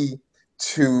easy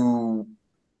to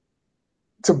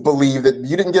believe that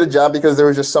you didn't get a job because there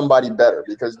was just somebody better,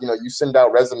 because, you send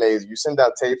out resumes, you send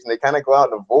out tapes, and they kind of go out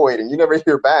in a void and you never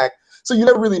hear back. So you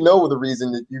never really know the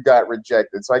reason that you got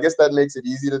rejected. So I guess that makes it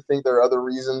easy to think there are other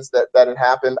reasons that it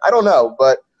happened. I don't know,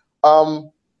 but I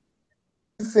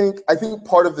think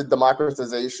part of the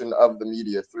democratization of the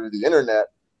media through the internet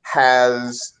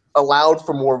has allowed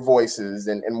for more voices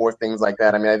and more things like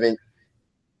that. I mean, I think,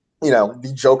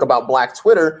 the joke about Black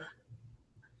Twitter,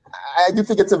 I do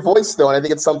think it's a voice though, and I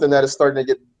think it's something that is starting to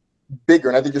get bigger.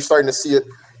 And I think you're starting to see it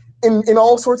in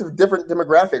all sorts of different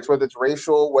demographics, whether it's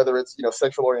racial, whether it's,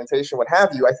 sexual orientation, what have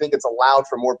you. I think it's allowed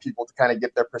for more people to kind of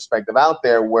get their perspective out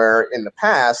there, where in the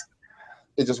past,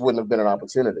 it just wouldn't have been an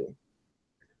opportunity.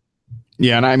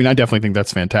 Yeah, and I mean, I definitely think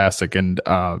that's fantastic. And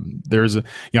there's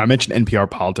I mentioned NPR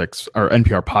politics or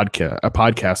NPR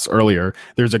podcasts earlier.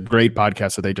 There's a great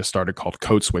podcast that they just started called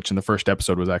Code Switch, and the first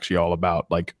episode was actually all about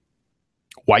like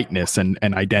whiteness and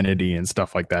identity and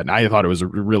stuff like that. And I thought it was a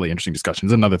really interesting discussion.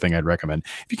 It's another thing I'd recommend.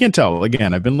 If you can't tell,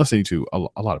 again, I've been listening to a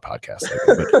lot of podcasts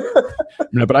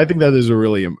lately, but I think that is a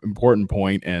really important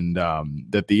point, and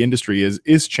that the industry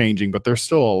is changing, but there's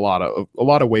still a lot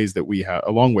of ways that we have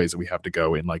to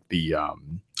go in, like the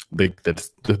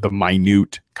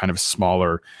minute kind of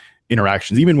smaller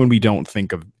interactions, even when we don't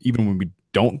think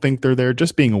they're there.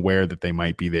 Just being aware that they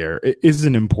might be there is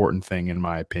an important thing, in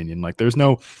my opinion. Like there's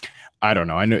no, I don't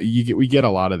know. I know we get a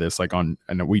lot of this, like I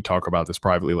know we talk about this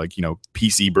privately, like,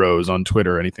 PC bros on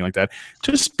Twitter or anything like that.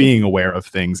 Just being aware of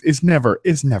things is never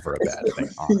a bad thing,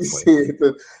 honestly.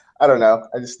 I don't know.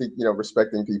 I just think,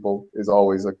 respecting people is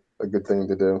always a good thing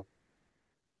to do.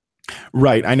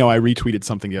 Right. I know I retweeted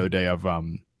something the other day of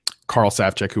Carl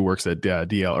Safchek, who works at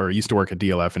DL, or used to work at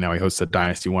DLF, and now he hosts a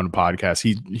Dynasty One podcast.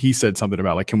 He said something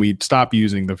about like, can we stop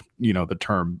using the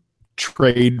term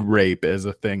trade rape as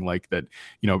a thing like that,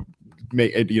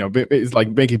 it's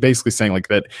like basically saying like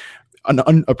that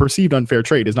a perceived unfair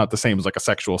trade is not the same as like a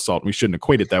sexual assault. We shouldn't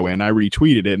equate it that way. And I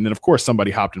retweeted it, and then of course somebody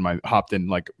hopped in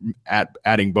like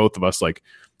adding both of us, like,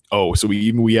 oh, so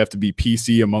we have to be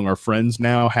PC among our friends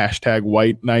now,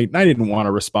 #white night. And I didn't want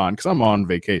to respond because I'm on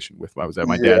vacation I was at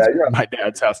my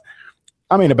dad's house.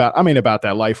 I mean about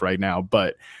that life right now,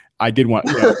 but I did want,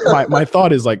 my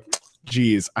thought is like,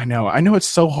 geez, I know it's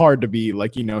so hard to be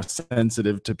like,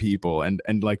 sensitive to people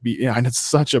and like be, and it's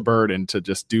such a burden to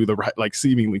just do the right, like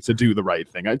seemingly to do the right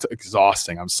thing. It's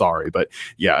exhausting. I'm sorry. But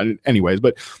yeah, anyways,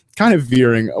 but kind of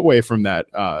veering away from that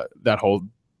whole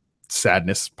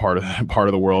sadness part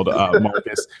of the world,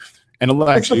 Marcus. And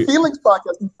actually, it's the Feelings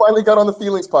podcast. We finally got on the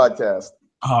Feelings podcast.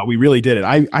 We really did it.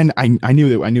 I knew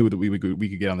that we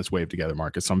could get on this wave together,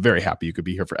 Marcus. So I'm very happy you could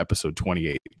be here for episode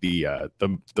 28,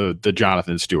 the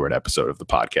Jonathan Stewart episode of the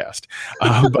podcast.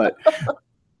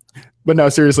 But no,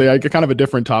 seriously, kind of a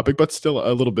different topic, but still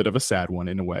a little bit of a sad one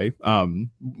in a way.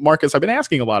 Marcus, I've been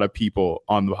asking a lot of people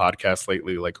on the podcast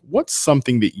lately, like, what's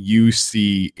something that you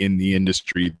see in the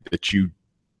industry that you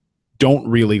don't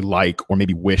really like or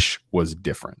maybe wish was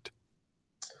different?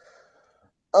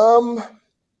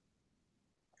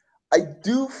 I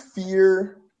do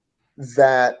fear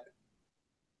that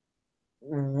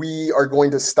we are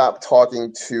going to stop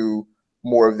talking to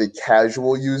more of the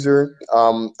casual user.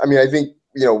 I mean, I think,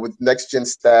 with next gen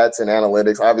stats and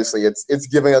analytics, obviously it's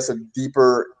giving us a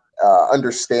deeper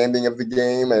understanding of the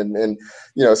game, and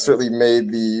certainly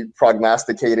made the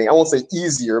prognosticating, I won't say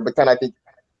easier, but kind of, I think,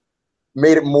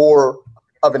 made it more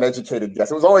of an educated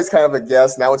guess. It was always kind of a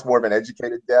guess. Now it's more of an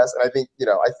educated guess. And I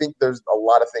think there's a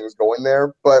lot of things going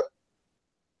there, but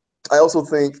I also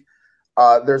think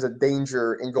there's a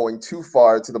danger in going too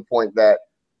far, to the point that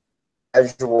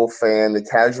casual fan, the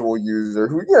casual user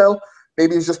who,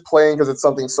 maybe is just playing because it's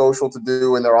something social to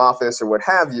do in their office or what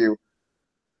have you,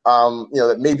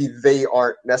 that maybe they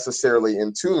aren't necessarily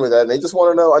in tune with that. And they just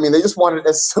want to know, they just want it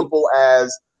as simple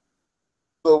as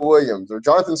Bill Williams or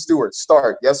Jonathan Stewart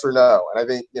start, yes or no. And I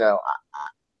think,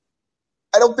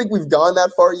 I don't think we've gone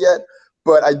that far yet,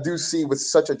 but I do see with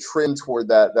such a trend toward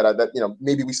that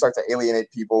maybe we start to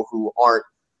alienate people who aren't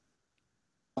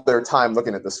their time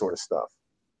looking at this sort of stuff.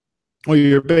 Well,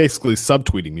 you're basically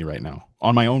subtweeting me right now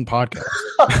on my own podcast.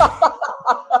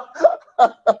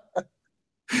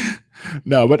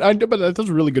 No, but that's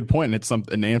a really good point. And it's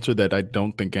an answer that I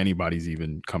don't think anybody's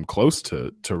even come close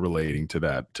to relating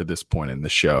to this point in the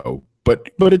show. But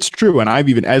it's true. And I've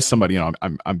even, as somebody,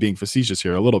 I'm being facetious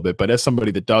here a little bit, but as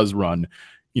somebody that does run,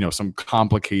 some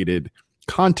complicated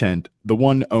content, the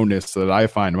one onus that I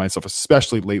find myself,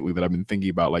 especially lately, that I've been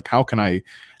thinking about, like, how can I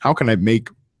make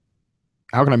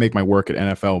my work at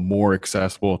NFL more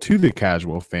accessible to the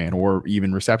casual fan, or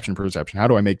even reception perception? How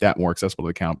do I make that more accessible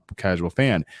to the casual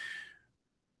fan?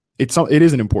 It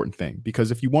is an important thing,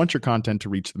 because if you want your content to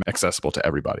reach them, accessible to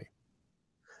everybody.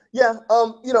 Yeah,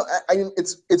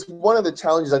 it's one of the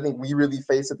challenges I think we really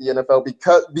face at the NFL,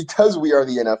 because we are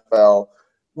the NFL.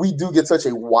 We do get such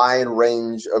a wide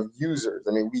range of users.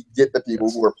 I mean, we get the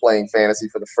people who are playing fantasy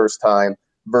for the first time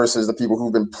versus the people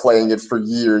who've been playing it for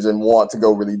years and want to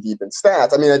go really deep in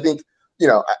stats. I mean, I think,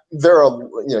 there are,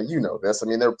 this. I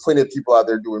mean, there are plenty of people out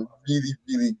there doing really,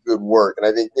 really good work. And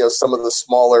I think, some of the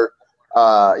smaller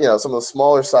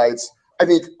sites, I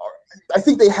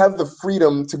think they have the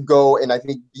freedom to go and, I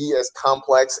think, be as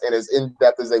complex and as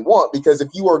in-depth as they want. Because if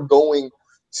you are going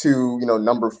to,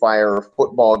 Number Fire or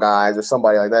Football Guys or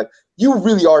somebody like that, you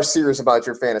really are serious about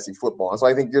your fantasy football. And so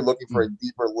I think you're looking for a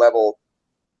deeper level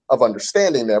of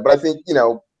understanding there. But I think,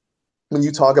 when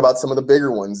you talk about some of the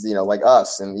bigger ones, like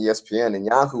us and ESPN and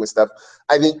Yahoo and stuff,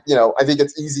 I think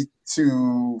it's easy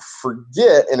to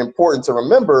forget and important to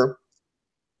remember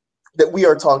that we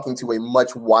are talking to a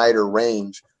much wider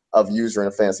range of user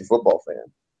and a fantasy football fan.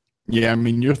 Yeah, I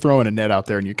mean, you're throwing a net out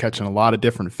there and you're catching a lot of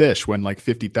different fish when like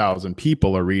 50,000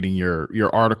 people are reading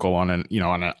your article on a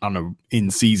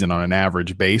in season on an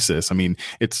average basis. I mean,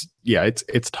 it's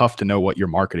tough to know what you're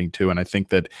marketing to, and I think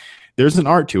that there's an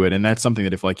art to it, and that's something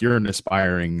that if like you're an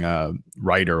aspiring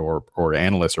writer or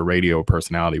analyst or radio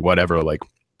personality, whatever, like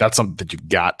that's something that you've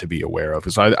got to be aware of.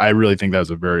 So I really think that's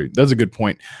a good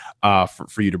point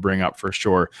for you to bring up, for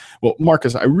sure. Well,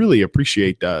 Marcus, I really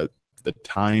appreciate the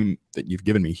time that you've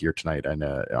given me here tonight. And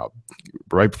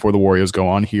right before the Warriors go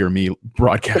on, hear me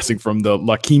broadcasting from the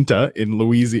La Quinta in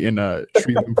Louisiana,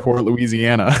 Shreveport,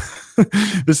 Louisiana.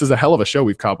 This is a hell of a show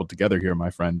we've cobbled together here,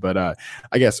 my friend. But I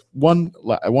guess one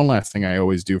last thing I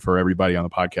always do for everybody on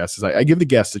the podcast is I give the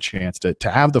guests a chance to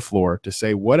have the floor to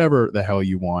say whatever the hell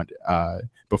you want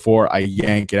before I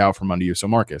yank it out from under you. So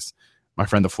Marcus, my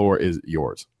friend, the floor is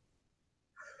yours.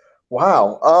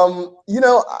 Wow.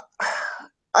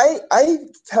 I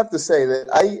have to say that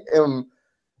I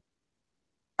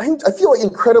feel like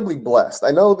incredibly blessed.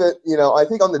 I know that, I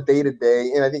think on the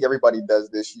day-to-day, and I think everybody does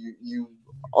this, you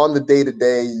on the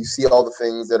day-to-day, you see all the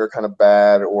things that are kind of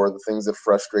bad or the things that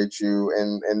frustrate you.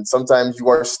 And sometimes you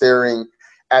are staring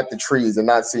at the trees and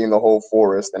not seeing the whole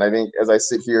forest. And I think as I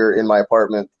sit here in my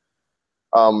apartment,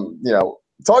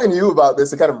 talking to you about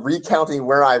this and kind of recounting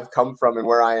where I've come from and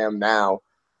where I am now,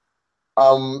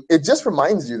 it just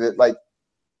reminds you that, like,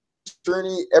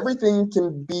 journey, everything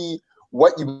can be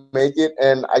what you make it.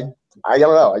 And I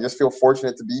don't know, I just feel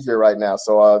fortunate to be here right now.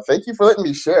 So thank you for letting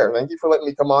me share. Thank you for letting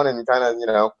me come on and kind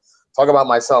of, talk about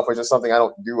myself, which is something I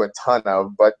don't do a ton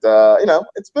of, but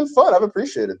it's been fun. I've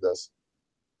appreciated this.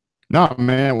 No,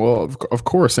 man. Well, of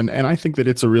course. And I think that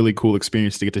it's a really cool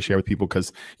experience to get to share with people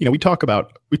because, we talk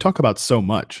about so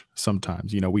much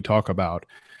sometimes. We talk about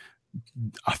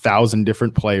 1,000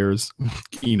 different players,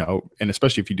 and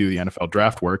especially if you do the NFL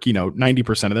draft work,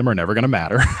 90% of them are never going to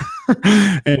matter.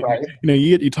 And, right.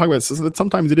 You talk about so that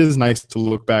sometimes it is nice to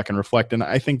look back and reflect. And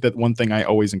I think that one thing I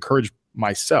always encourage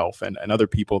myself and other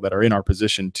people that are in our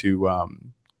position to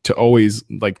to always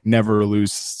like never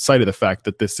lose sight of the fact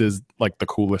that this is like the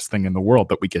coolest thing in the world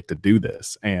that we get to do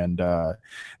this, and that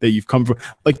you've come from,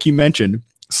 like you mentioned,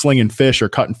 slinging fish or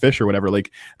cutting fish or whatever, like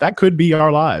that could be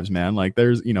our lives, man. Like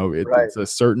there's, it's a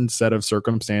certain set of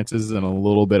circumstances and a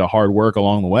little bit of hard work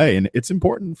along the way, and it's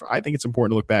important. I think it's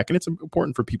important to look back, and it's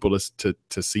important for people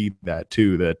to see that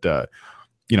too, that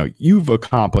you've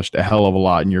accomplished a hell of a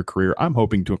lot in your career. I'm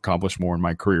hoping to accomplish more in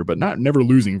my career, but never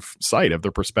losing sight of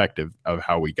the perspective of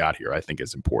how we got here, I think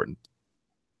is important.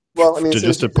 Well, I mean,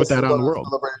 just to put that out in the world.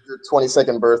 Celebrate your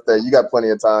 22nd birthday. You got plenty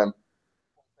of time.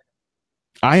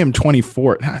 I am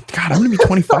 24. God, I'm going to be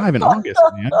 25 in August,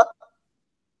 man.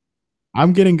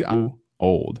 I'm getting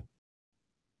old.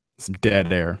 Some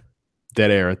dead air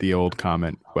at the old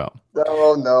comment. Well,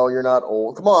 no, you're not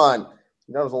old. Come on.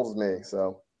 You're not as old as me,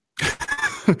 so.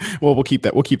 Well, we'll keep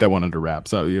that one under wraps.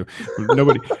 So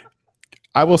nobody.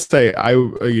 I will say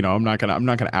I'm not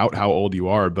gonna out how old you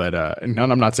are, but and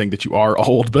I'm not saying that you are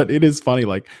old, but it is funny,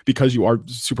 like, because you are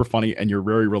super funny and you're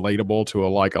very relatable to a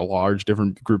large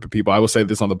different group of people. I will say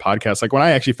this on the podcast, like when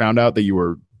I actually found out that you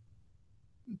were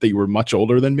much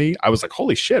older than me, I was like,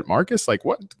 holy shit, Marcus, like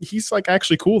what? He's like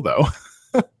actually cool though.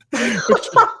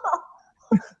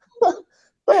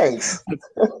 Thanks.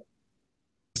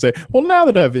 Say, well, now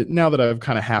that I've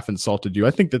kind of half insulted you,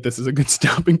 I think that this is a good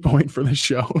stopping point for the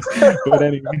show. But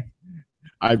anyway,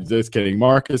 I'm just kidding.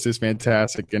 Marcus is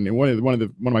fantastic, and one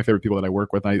of my favorite people that I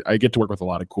work with. I get to work with a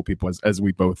lot of cool people, as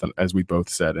we both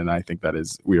said, and I think that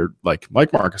is weird. Like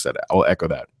Marcus said, I'll echo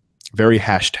that. Very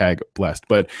 #blessed.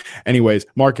 But anyways,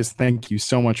 Marcus, thank you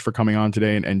so much for coming on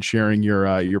today and sharing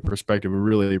your perspective. We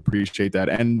really appreciate that.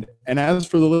 And as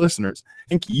for the listeners,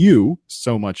 thank you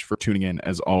so much for tuning in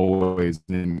as always.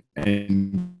 And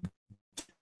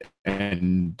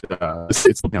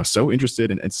it's so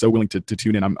interested and so willing to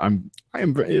tune in. I am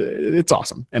it's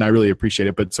awesome, and I really appreciate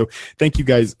it. But so thank you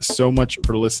guys so much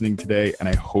for listening today, and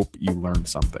I hope you learned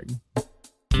something.